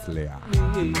irabazlea.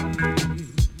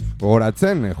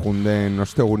 Gogoratzen, junden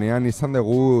ostegunean izan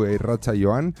dugu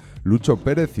irratsaioan Lucho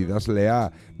Perez idazlea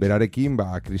berarekin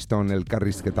Kriston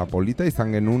elkarrizketa polita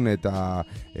izan genuen eta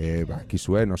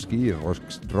kizue noski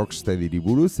Rocksteady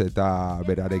buruz eta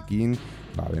berarekin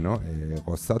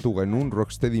gozatu genuen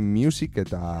Rocksteady Music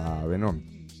eta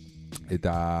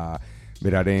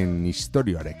beraren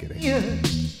historioarek ere.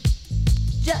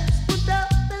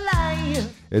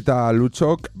 Eta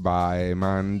Lutxok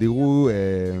eman digu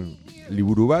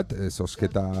liburu bat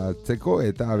zozketatzeko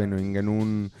eta egin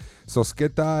genuen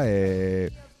zozketa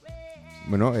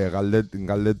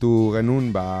galdetu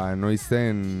genuen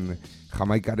noizen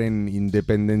Jamaikaren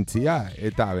independentzia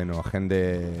eta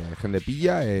jende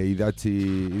pila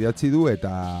idatzi du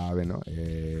eta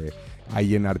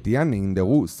haien artean egin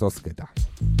dugu zozketa.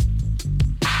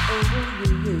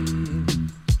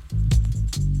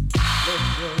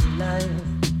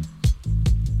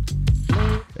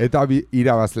 Eta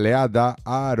irabazlea da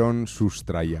Aaron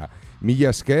Sustraia. Mila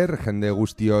esker jende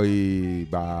guztioi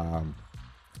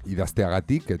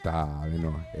idazteagatik eta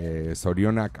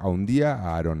zorionak haundia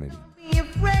Aaroneri.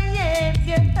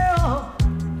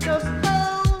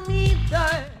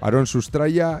 Aaron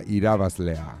Sustraia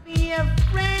irabazlea.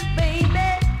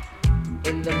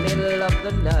 In the middle of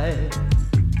the night,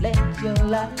 let your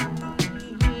light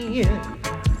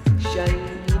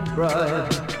shine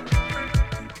bright.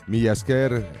 Mila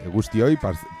esker guztioi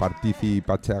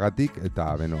partizipatzeagatik eta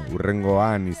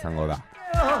hurrengoan izango da.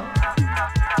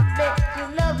 Let your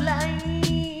love light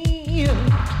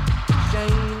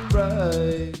shine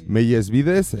bright. Meiez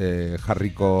bidez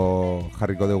jarriko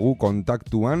dugu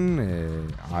kontaktuan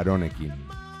Aaronekin.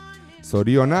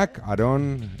 Zorionak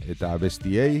Aaron eta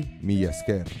bestiei mila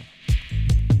esker.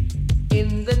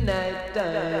 In the night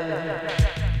time,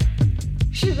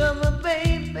 sugar my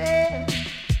baby,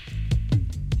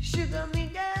 sugar me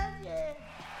girl, yeah.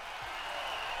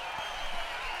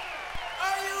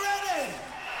 Are you ready?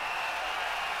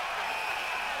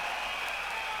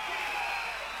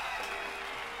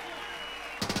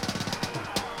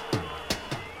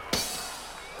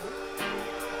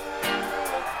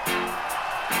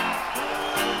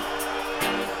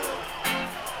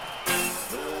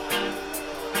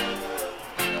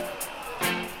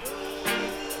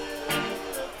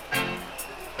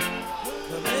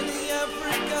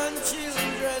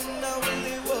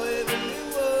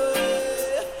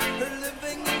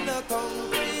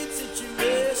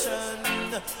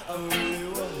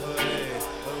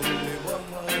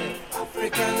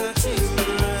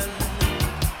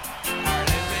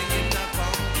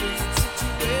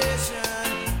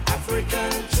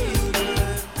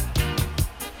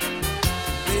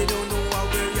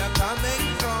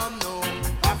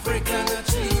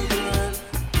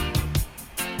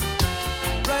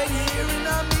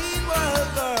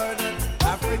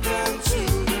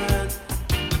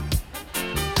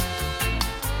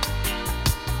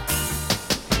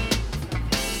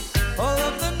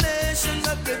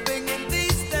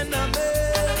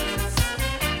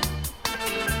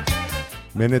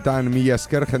 Benetan mila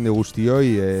esker jende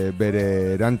guztioi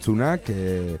bere erantzunak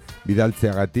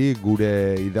bidaltzeagatik,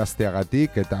 gure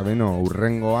idazteagatik eta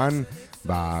hurrengoan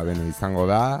izango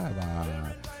da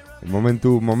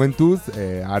Momentuz,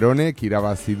 Aronek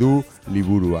irabazi du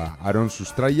liburua. Aron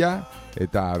sustraia,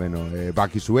 eta,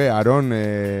 bakizue, Aron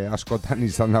askotan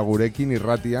izan da gurekin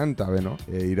irratian, eta,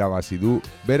 irabazi du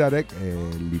berarek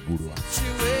liburua.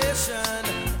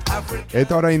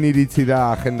 Eta orain iritsi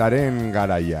da agendaren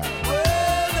garaia.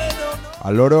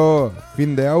 Aloro,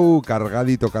 fin de hau,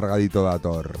 kargadito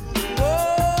dator.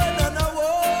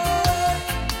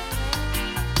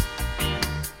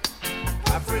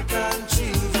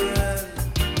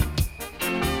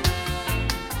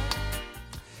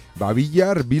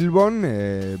 Billar, Bilbon,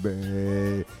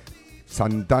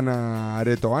 Santana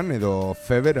aretoan edo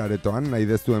Feber aretoan nahi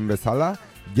dezuen bezala,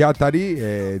 jatari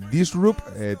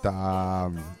Disrupt eta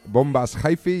Bombas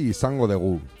Hi-Fi izango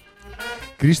dugu.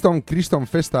 Kriston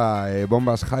festa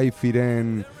Bombas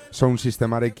Hi-Firen sound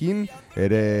sistemarekin,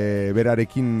 ere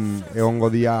berarekin egongo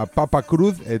dia Papa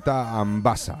Cruz eta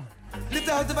Ambasa.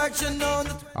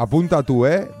 Apuntatu,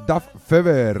 Daf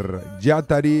Feber,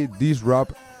 jatari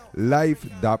Disrupt, live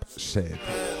dub set.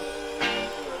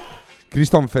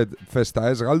 Kriston festa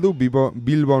ez galdu,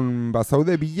 Bilbon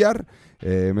bazaude Billar,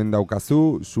 hemen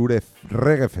daukazu zure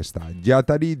reggae festa.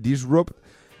 Jatari Disrupt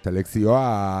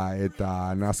selekzioa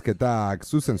eta nazketak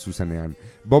zuzenean.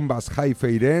 Bombas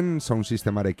Hi-Firen sound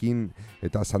sistemarekin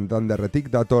eta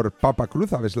Santanderretik dator Papa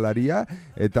Cruz abeslaria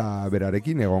eta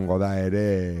berarekin egongo da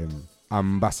ere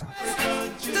Ambasa.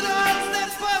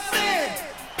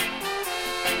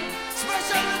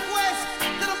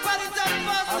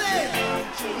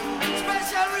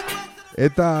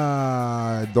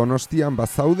 Eta Donostian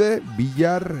bazaude,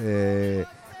 Billar,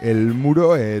 El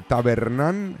Muro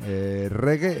tabernan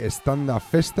reggae estanda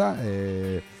festa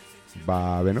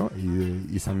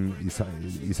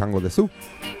izango dezu.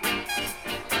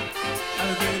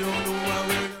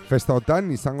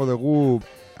 Festaotan izango dugu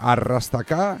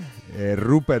arrastaka,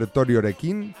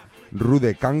 rupertoriorekin,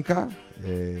 rude kanka,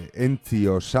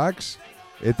 entzio sax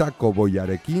eta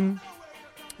koboiarekin,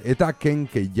 eta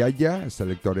kenke jaia,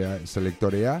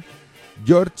 selektorea,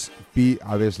 George P.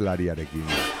 abeslariarekin.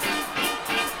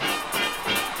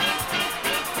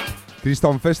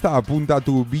 Kriston festa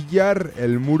apuntatu Billar,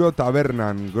 El Muro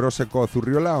tabernan, Groseko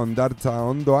Zurriola, Ondartza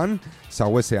ondoan,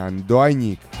 Zauezean,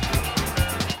 doainik.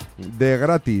 De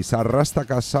gratis,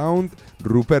 arrastaka sound,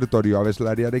 rupertorio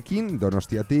abeslariarekin,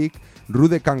 Donostiatik,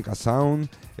 rude kanka sound,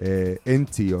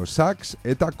 entzio sax,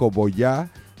 eta koboia,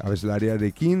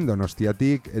 abeslariarekin,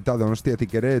 Donostiatik, eta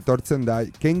Donostiatik ere etortzen da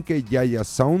kenke jaia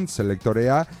sound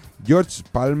selektorea George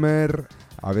Palmer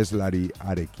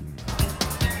abeslariarekin.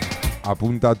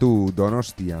 Apuntatu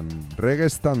Donostian, reggae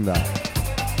standard.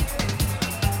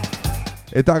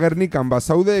 Eta Gernikan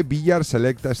bazaude, Billar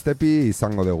Selecta Estepi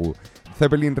izango dugu.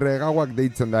 Zeppelin regauak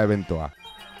deitzen da eventoa.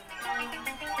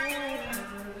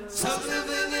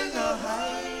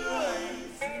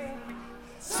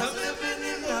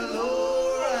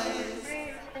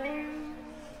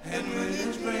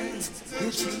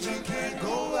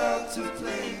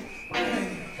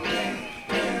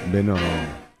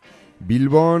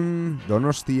 Bilbon,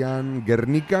 Donostian,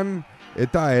 Gernikan,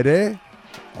 eta ere,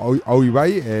 hau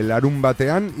bai, larun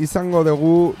batean, izango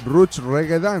dugu Roots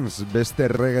Reggae Dance, beste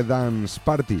Reggae Dance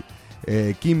Party.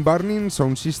 Kim Barnin,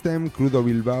 Sound System, Crudo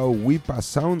Bilbao, Wipa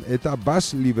Sound, eta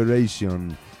Bass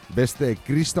Liberation, beste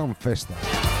Kriston Festa.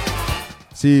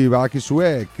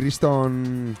 Badakizue,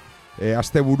 Kriston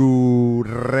asteburu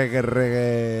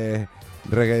reggae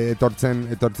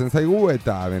etortzen zaigu,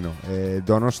 eta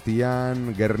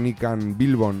Donostian, Gernikan,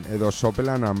 Bilbon edo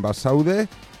Sopelanan bazaude,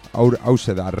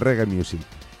 hause da, reggae music.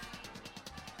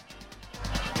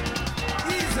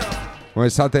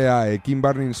 Esatea, Kim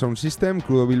Barnin Sound System,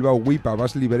 Crudo Bilbao, Wipa,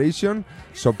 Bass Liberation,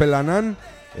 Sopelanan,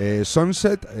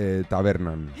 Sunset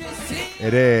tabernan.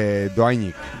 Ere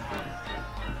doainik.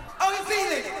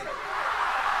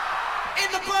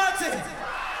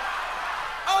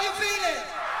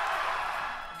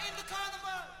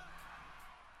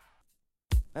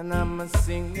 And I'm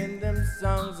singing them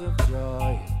songs of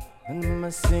joy, and I'm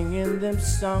singing them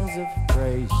songs of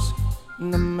praise,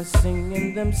 and I'm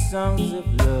singing them songs of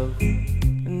love,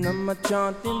 and I'm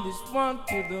chanting this one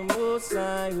to the Most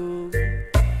High.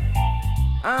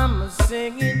 I'm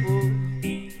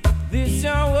singing this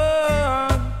your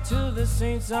word to the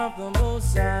saints of the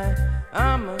Most High.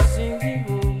 I'm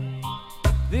singing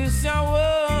this your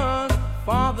word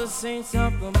for the saints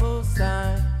of the Most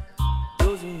High.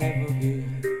 Those who never give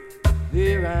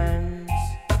their hands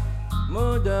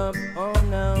moved up, oh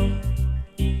no.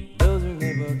 Those who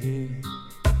never give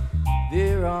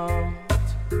their heart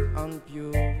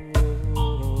unpure.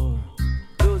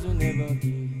 Those who never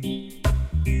give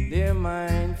their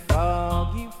mind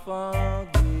foggy, oh.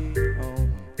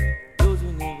 Those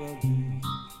who never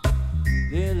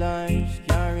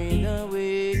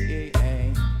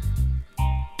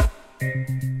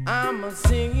a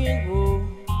singing, oh,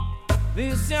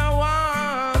 this your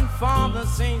one for the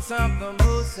saints of the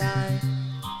Most High.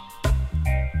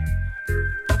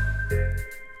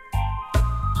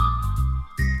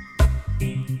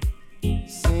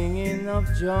 Singing of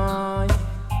joy,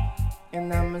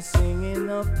 and I'm a singing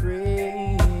of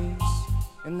praise,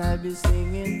 and I'll be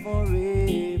singing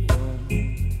forever,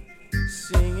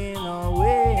 singing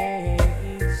always.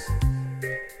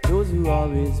 Those who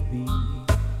always be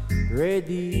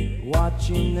ready,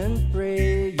 watching and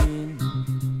praying.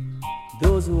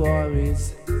 Those who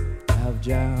always have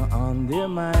Jah on their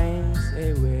minds,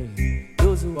 away.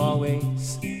 Those who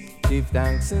always give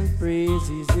thanks and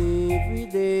praises every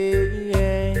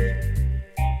day.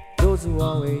 Those who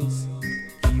always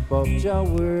keep up Jah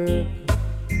work,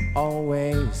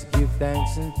 always give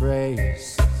thanks and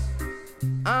praise.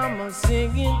 I'm a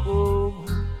singing, oh,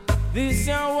 this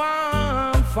your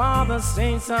one for the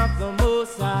saints of the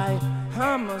Most High.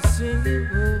 I'm a singing,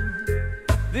 oh,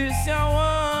 this your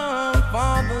one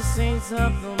for the saints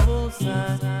of the Most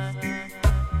High.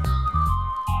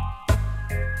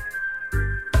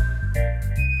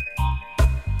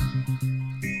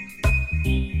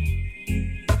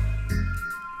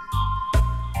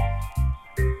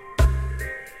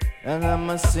 And I'm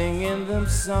a singing them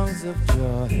songs of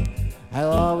joy.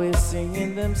 I'll always sing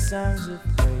in them songs of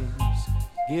praise,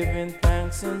 giving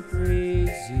thanks and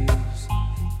praises,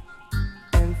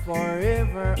 and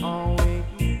forever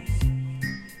always.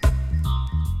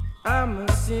 I'm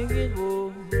a singing,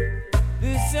 oh,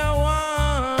 this your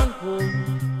one hope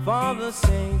for the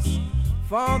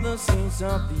saints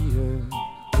of the earth,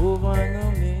 over in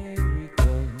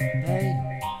America, hey,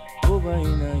 over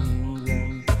in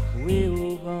England, way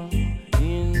over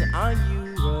in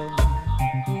Europe,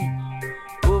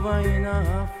 over in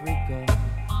Africa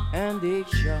and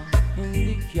Asia, in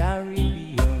the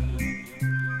Caribbean,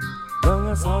 down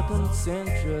in South and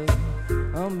Central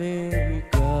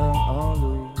America, all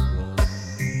over.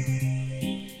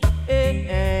 Hey,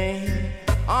 hey,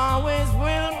 always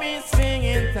will be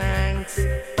singing thanks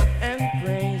and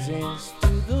praises to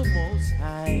the Most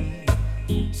High.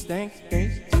 Thanks to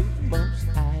the Most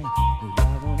High. I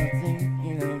wanna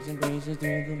sing thanks and praises to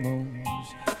the Most High.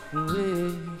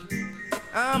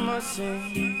 I'm a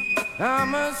sing,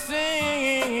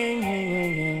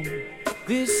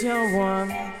 this your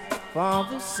one for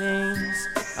the saints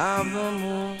of the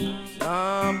Most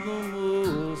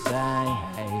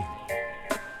High.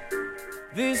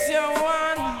 This your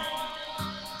one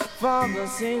for the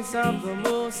saints of the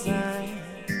Most High,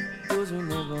 those who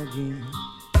never give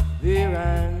their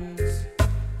hands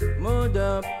moved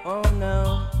up, oh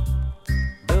no,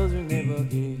 those who never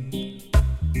give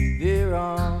their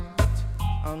heart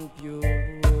unpure.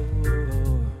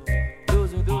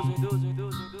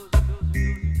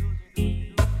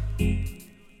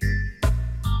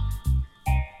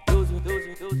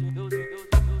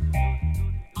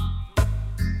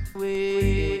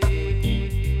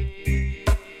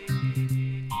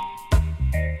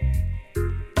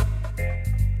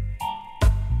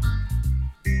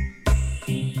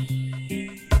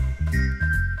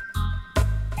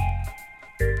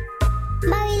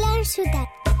 Babylon Sutan.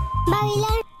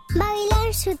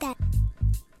 Babylon Sutan.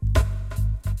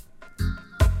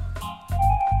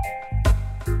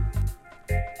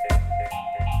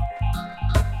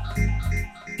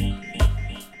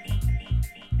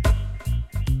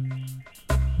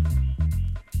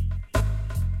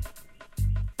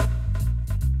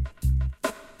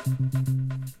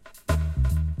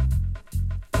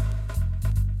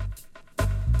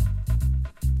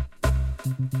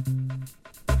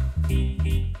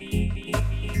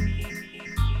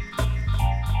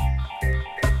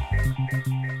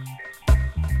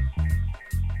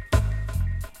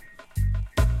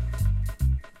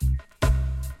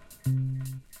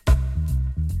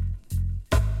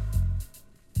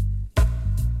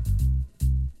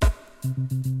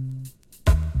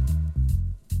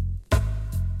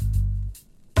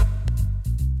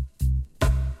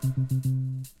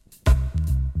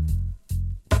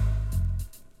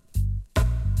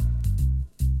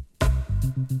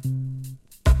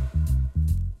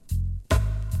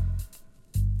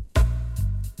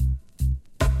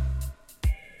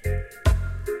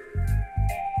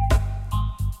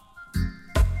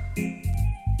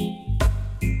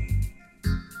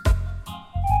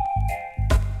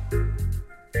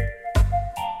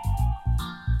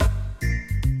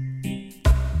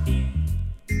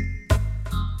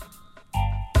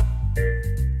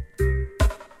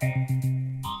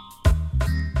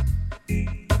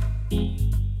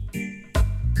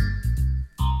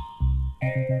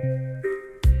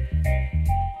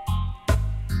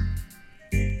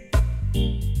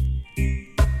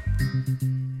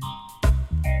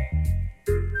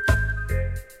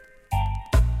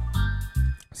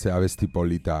 Ze abesti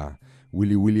polita,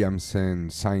 Willie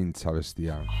Williamsen Saints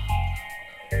abestia.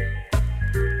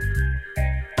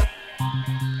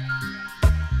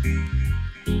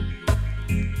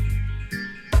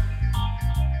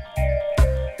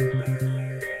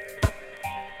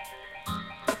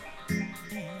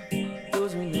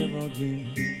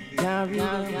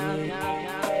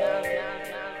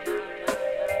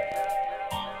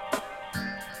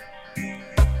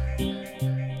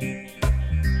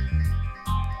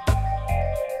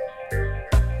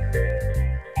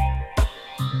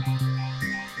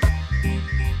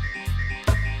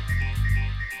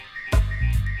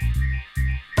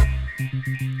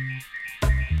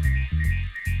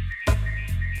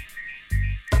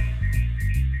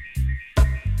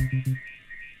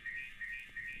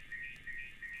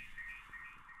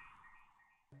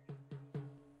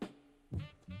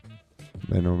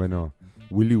 Beno,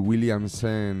 Willie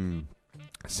Williamsen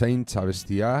Saints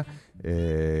abestia,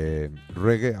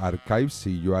 Reggae Archives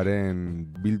zioaren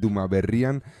bilduma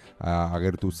berrian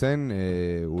agertu zen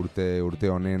urte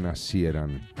honen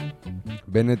hasieran.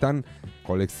 Benetan,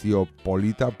 kolekzio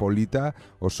polita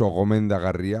oso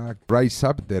gomendagarria, Rise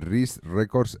Up the Riz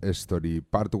Records Story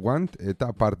Part 1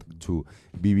 eta Part 2.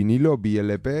 Bi vinilo, bi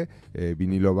LP,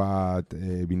 vinilo bat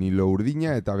vinilo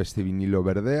urdina eta beste vinilo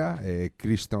berdea,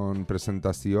 kriston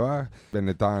presentazioa,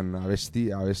 benetan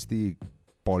abesti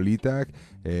politak,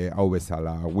 hau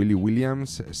bezala, Willie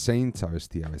Williams Saints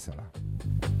abestia bezala.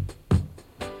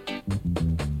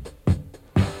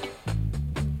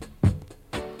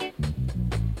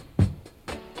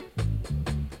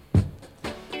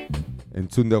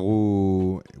 Entzun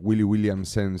dugu Willie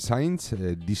Williamsen Saints,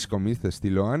 disco myth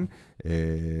estiloan,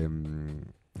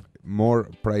 More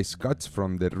Price Cuts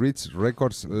from the Riz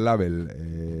Records label,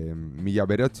 mila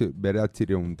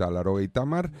beratzireun eta larogeita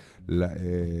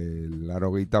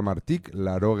martik,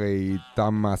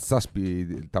 larogeita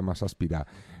mazazpira.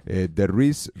 The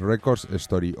Riz Records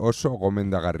Story, oso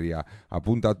gomendagarria.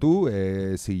 Apuntatu,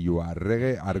 zilua,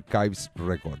 Reggae Archives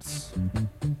Records.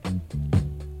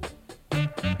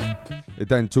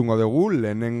 Eta entzungo dugu,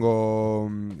 lehenengo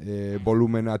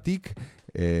volumenatik,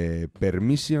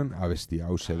 Permission abestia,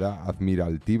 hause da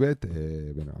Admiral Tibet,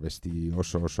 abesti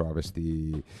oso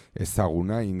abesti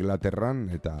ezaguna Inglaterran,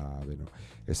 eta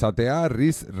esatea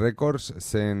Riz Records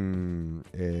zen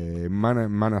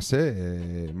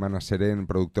Manaseren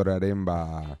produktoraren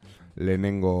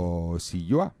lehenengo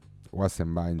zilloa,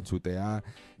 oazen entzutea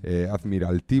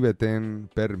Admiral Tibeten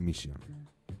Permission.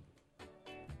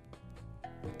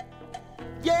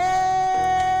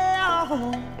 Yeah,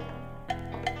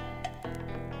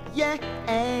 yeah,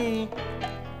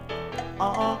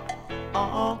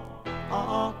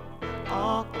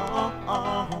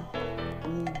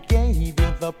 Who gave you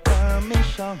the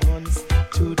permissions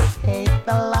to take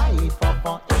the life of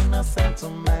an innocent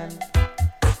man?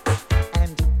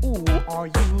 And who are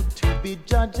you to be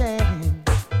judging,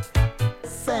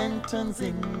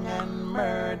 sentencing and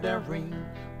murdering?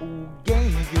 Who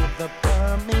gave you the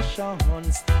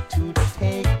permissions to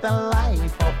take the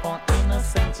life of an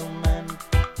innocent man?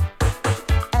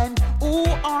 And who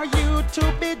are you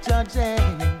to be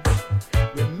judging?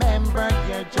 Remember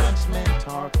your judgment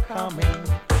are coming.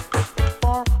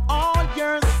 For all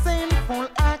your sinful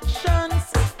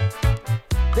actions,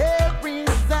 there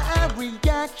is a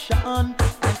reaction.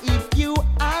 And if you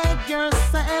hide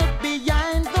yourself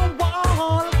behind the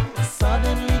wall,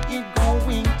 suddenly it's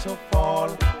going to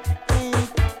fall.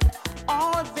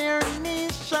 All their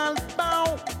knees shall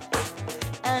bow,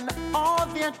 and all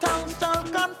their tongues shall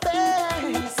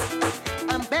confess.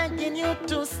 I'm begging you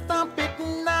to stop it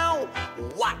now.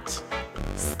 What?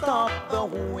 Stop the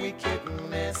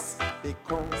wickedness,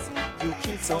 because you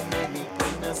killed so many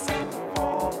innocent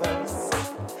fathers,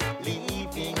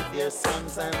 leaving their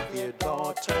sons and their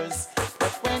daughters.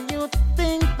 But when you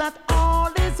think that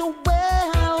all is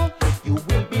well, you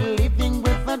will be living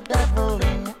with the devil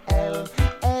in hell.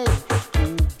 Hey,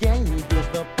 who gave you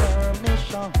the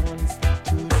permissions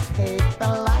to take the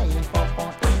life of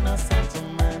an innocent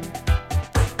man?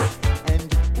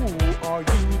 And who are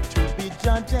you to be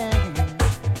judging,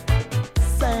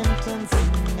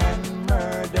 sentencing and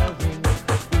murdering?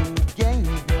 Who gave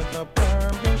you the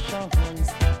permissions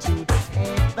to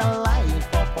take the life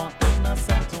of an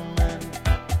innocent man?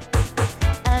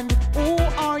 And who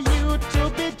are you to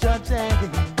be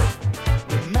judging?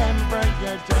 Remember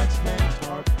your judgment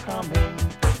are coming.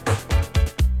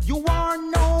 You are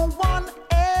no one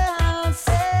else,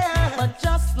 but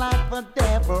just like the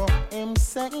devil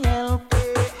himself.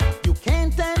 You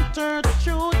can't enter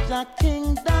through the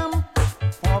kingdom.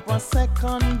 For a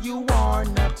second you are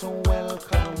not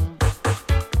welcome.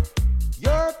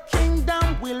 Your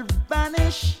kingdom will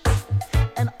finish,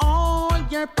 and all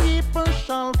your people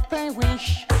shall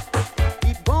perish.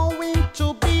 It's going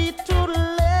to be too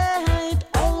late.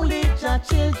 Only the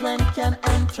children can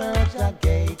enter the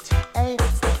gate. Hey,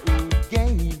 so who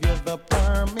gave you the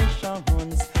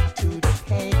permissions to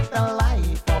take the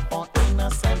life of an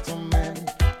innocent man?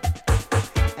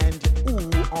 And who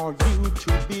are you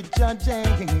to be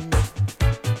judging,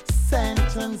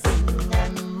 sentencing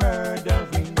and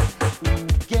murdering? Who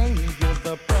gave you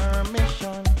the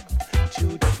permission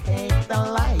to take the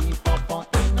life of an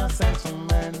innocent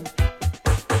man?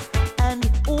 And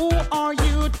who are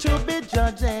you to be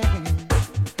judging?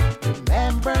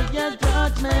 Remember your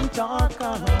judgment are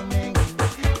coming.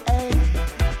 Hey,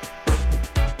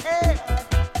 hey,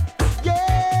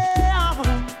 yeah,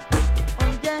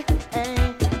 oh yeah, hey,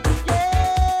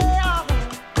 yeah,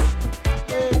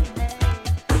 hey,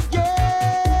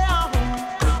 yeah.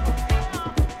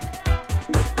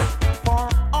 For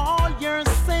all your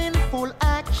sinful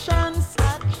actions,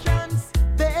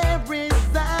 there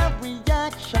is a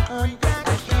reaction. And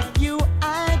if you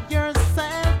hide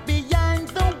yourself behind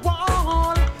the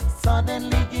wall,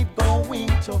 suddenly you're going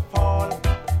to fall.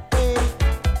 Hey,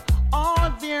 all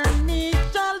their knees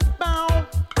shall bow,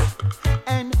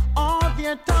 and all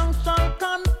their tongues shall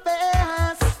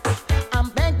confess. I'm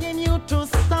begging you to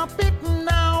stop it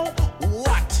now.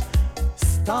 What?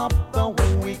 Stop the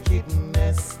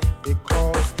wickedness,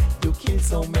 because you kill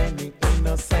so many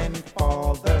innocent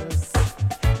fathers,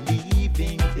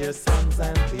 leaving their sons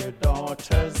and their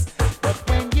daughters. But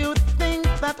when you think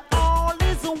that all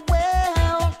is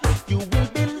well, you will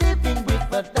be living with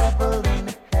the devil in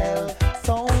hell.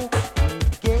 So he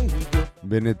gave you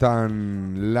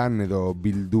Benetan lan edo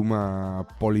bilduma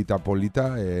polita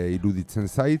iruditzen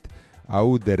zait,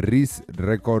 hau The Riz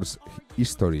Records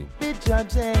Story. be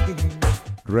judging.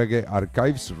 Reggae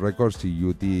Archives Records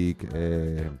iutik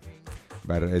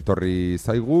etorri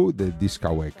zaigu de diska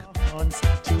hauek.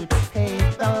 To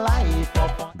take the life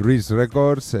of a Riz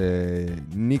Records,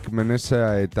 Nick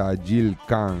Menesa eta Jill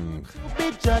Kang.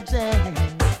 be judging.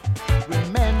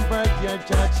 Remember your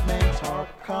judgment are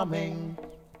coming.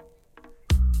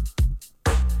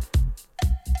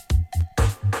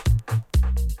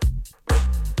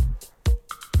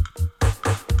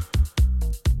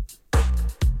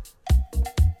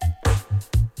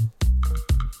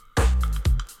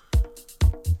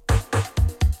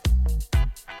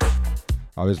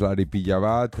 Abeslari pila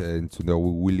bat, entzun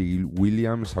dugu Willie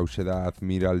Williams, hause da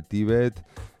Admiral Tibet,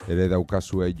 ere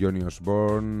daukazue Johnny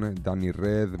Osborne, Danny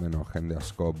Red, jende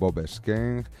asko, Bob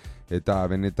Skeng, eta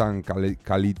benetan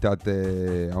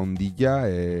kalitate handia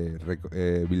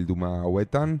bilduma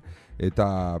hauetan,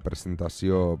 eta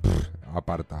presentazio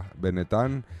aparta.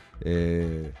 Benetan,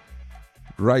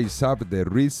 Rise Up The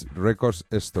Riz Records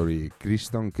Story,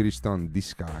 Kriston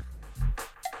diskak.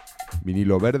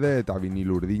 Vinilo berde eta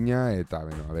vinilo urdina eta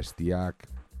abestiak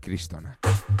kristonak.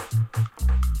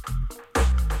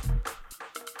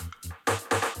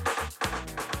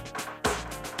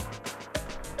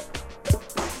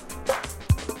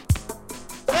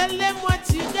 Tell them what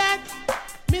you got,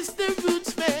 Mr.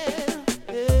 Roots Man.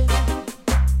 Yeah.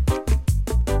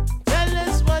 Tell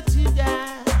us what you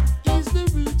got, he's the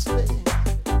Roots Man.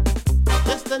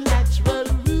 Just a natural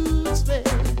Roots Man.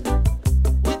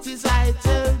 With his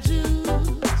ital juice.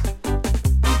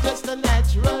 He's just a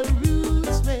natural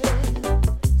Roots Man.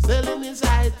 Selling his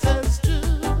itals too.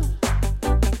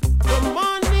 From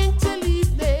morning till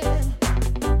evening,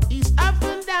 he's up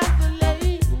and down the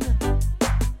lane.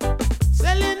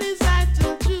 Selling his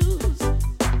ital juice,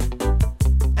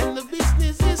 and the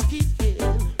business is keeping.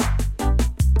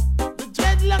 The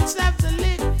dreadlocks have the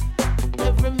lick.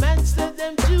 Every man said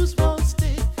them juice won't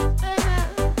stick.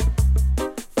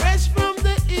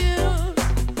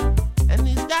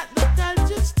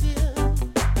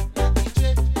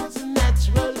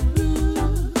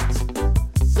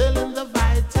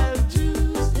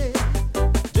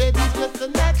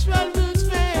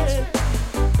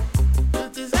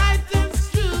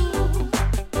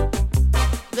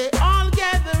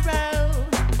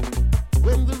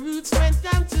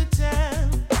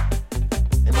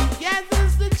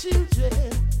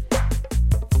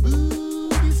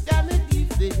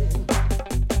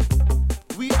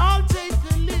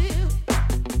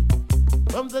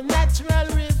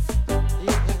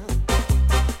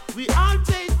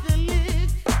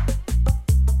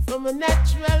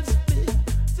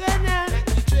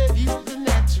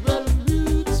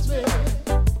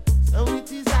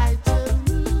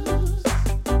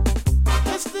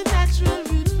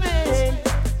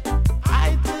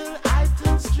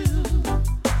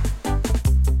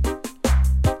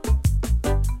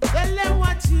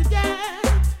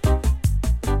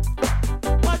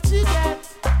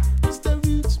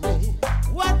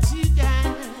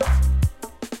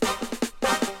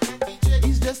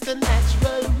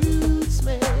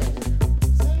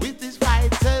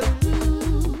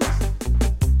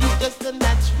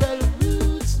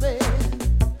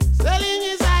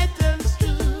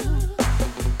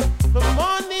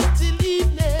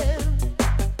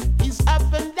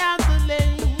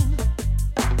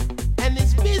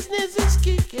 business is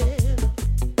kicking.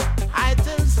 I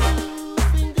tell Stu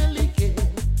finger licking.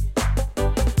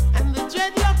 And the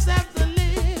dreadlocks have the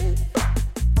lid.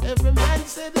 Every man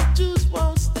said the juice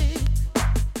won't stick.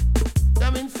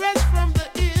 Coming fresh from the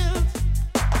hills.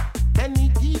 And he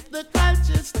keep the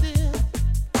culture still.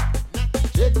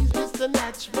 Dready's just a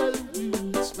natural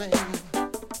roots man.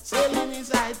 Selling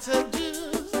his item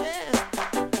juice,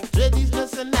 yeah. Dready's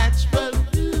just a natural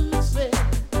roots man.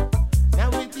 Now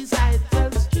with his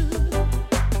items juice.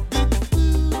 Good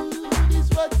food is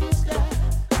what he's got.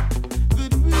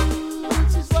 Good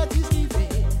roots is what he's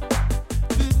giving.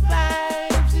 Good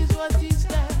vibes is what he's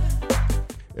got.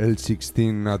 El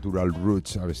 16 Natural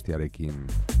Roots abestiarekin.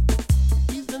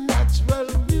 He's the natural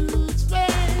roots man,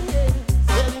 yeah.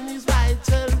 Selling his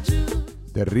vital juice.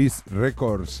 The Riz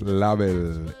Records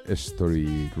label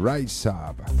story, Rise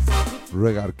Up,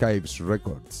 Reg Archives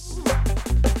Records.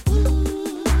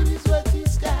 Food is what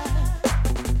he's got.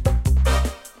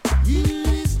 You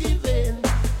is giving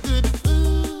good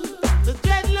food. The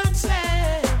dreadlocks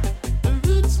say the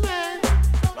roots man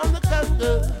from the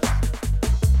Congo.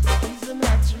 He's a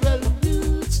natural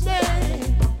roots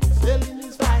man, selling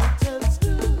his vitals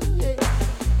too. Yeah.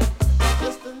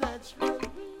 Just a natural.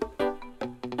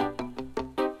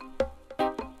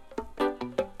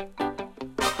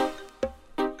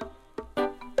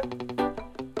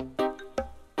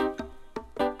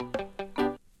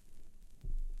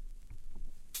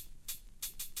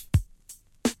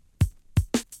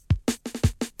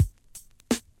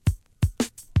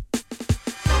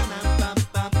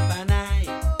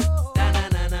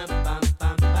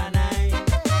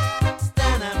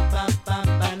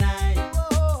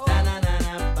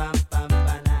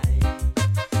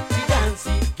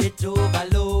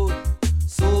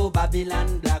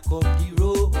 Babylon black up the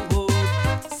road.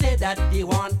 Say that they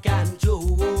want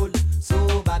control,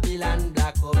 so Babylon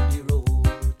black up the road.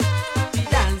 The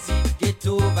dance it get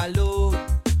overload,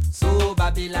 so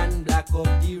Babylon black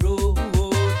up the road.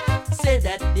 Say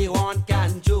that they want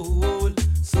control,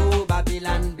 so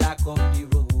Babylon black up the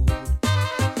road.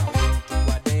 I want to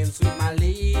a dance with my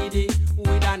lady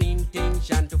with an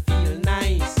intention to feel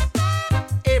nice.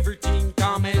 Everything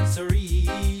commensurate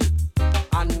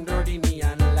under the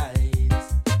neon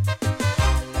lights.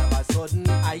 All of a sudden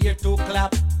I hear two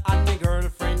clap and my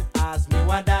girlfriend asked me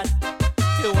what that.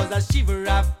 It was a shiver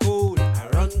of cold. I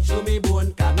run through me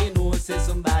bone 'cause me know say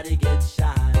somebody get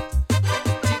shot.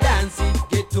 The dance it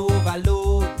get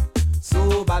overload,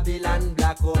 so Babylon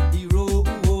black up the road.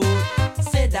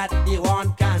 Say that they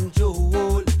want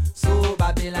control, so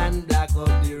Babylon black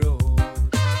up the road.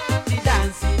 The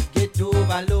dance it get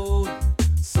overload,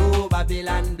 so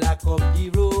Babylon black up the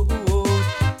road.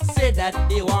 Say that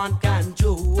they want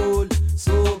control,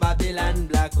 so Babylon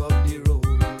black up the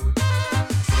road.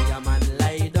 See a man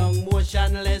lie down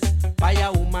motionless by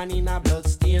a woman in a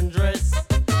bloodstained dress.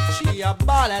 She a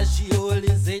ball as she hold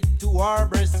his head to her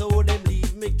breast, so them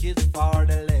leave me kids for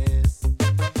the less.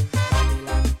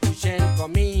 Babylon push and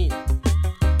come in,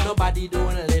 nobody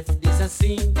don't left this a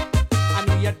scene. And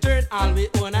we a turn all we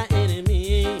own a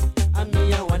enemy, and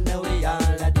me I wonder where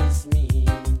all of this mean.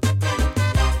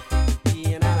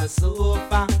 Being on a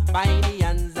sofa by the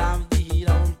hands of the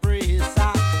down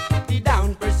presser. The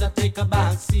down presser take a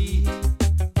back seat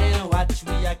and watch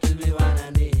we a kill we one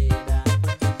another.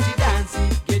 The dance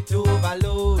it get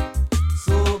overload,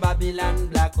 so Babylon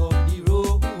black up the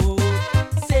road.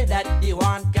 Say that they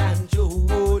want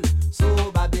control,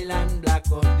 so Babylon black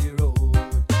up the road.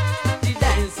 The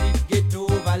dance it get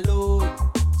overload,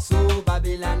 so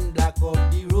Babylon black up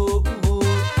the road.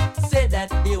 Say that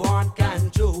they want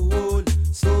control,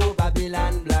 so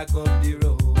Babylon black up the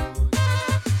road.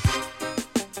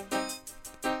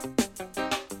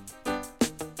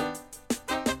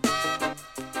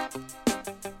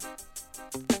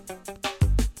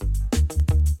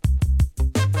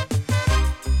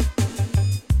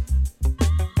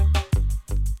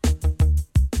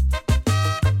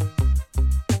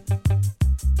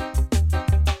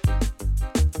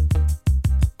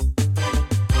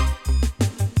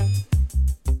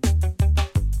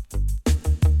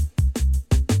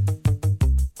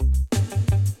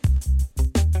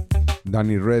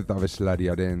 Danny Red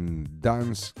abeslariaren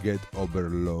Dance Get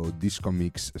Overload disco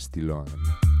mix estiloan.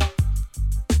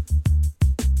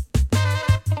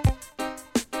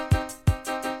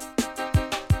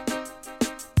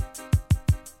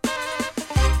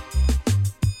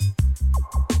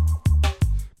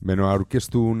 Beno,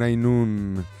 aurkeztu nahi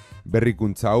nun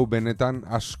berrikuntza hau benetan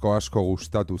asko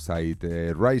gustatu zait.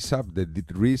 Rise Up, the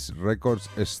Riz Records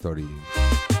Story.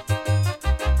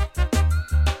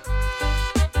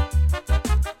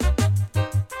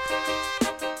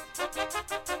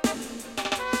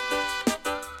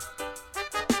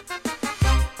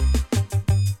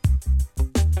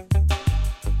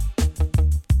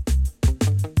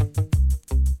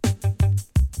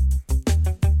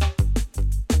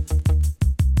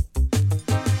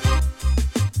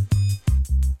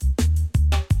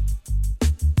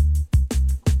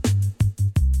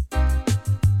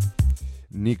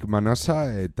 Nick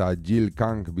Manasa eta Jill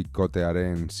Kang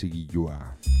bikotearen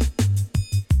zigilua.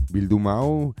 Bilduma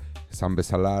hau, zan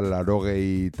bezala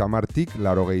 80 87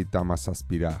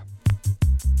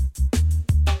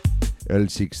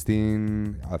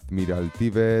 L16, Admiral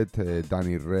Tibet,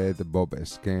 Danny Red, Bob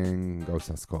Esken,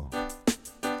 gauzazko.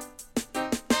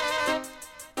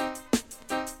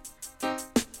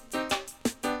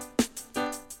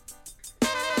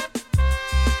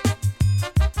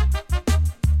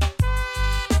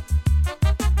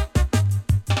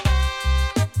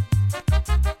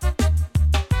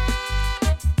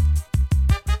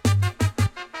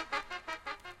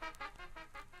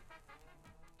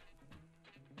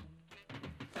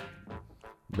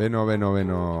 Beno,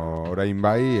 orain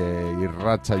bai,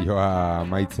 irratsaioa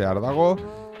maitzear dago,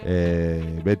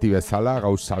 beti bezala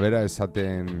gauza bera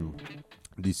esaten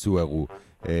dizuegu.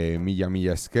 Mila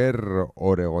esker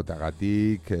hor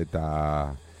egotagatik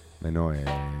eta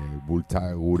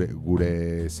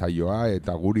gure saioa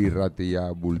eta guri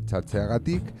irratia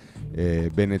bultzatzeagatik,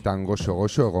 benetan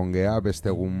goxo egon gea beste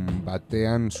egun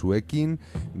batean zuekin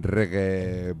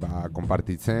reggae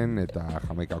konpartitzen eta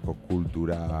Jamaikako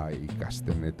kultura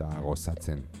ikasten eta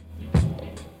gozatzen.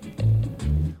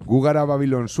 Gu gara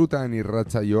Babilon Sutan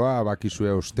irratsaioa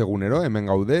bakizue ostegunero, hemen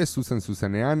gaude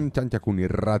zuzenean txantxakun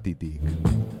irratitik.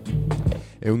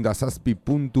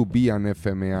 107.2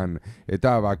 FM-an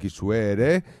eta bakizue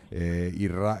ere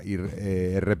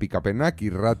errepikapenak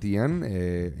irratian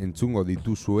entzungo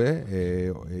dituzue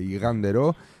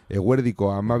igandero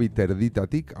eguerdiko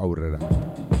 12:30 aurrera.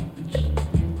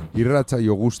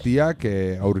 Irratsaio guztiak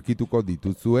aurkituko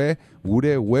dituzue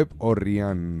gure web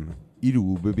horrian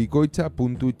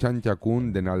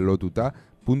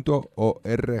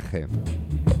irubebikoitza.txantxakundenalotuta.org.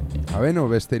 Abeno,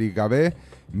 besterik gabe,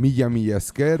 mila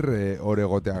esker hor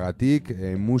egoteagatik,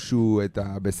 musu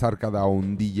eta bezarkada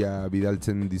ondila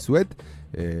bidaltzen dizuet,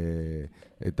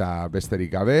 eta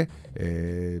besterik gabe,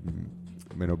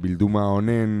 bilduma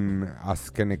honen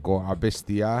azkeneko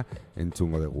abestia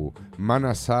entzungo dugu.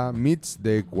 Manasa meets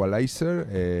the Equalizer,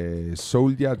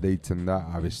 Soulja deitzen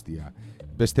da abestia.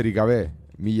 Besterik gabe,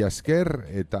 mila esker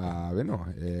eta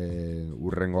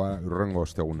urrengo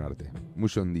ostegunarte.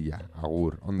 Muxo ondila,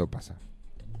 agur, ondo pasa.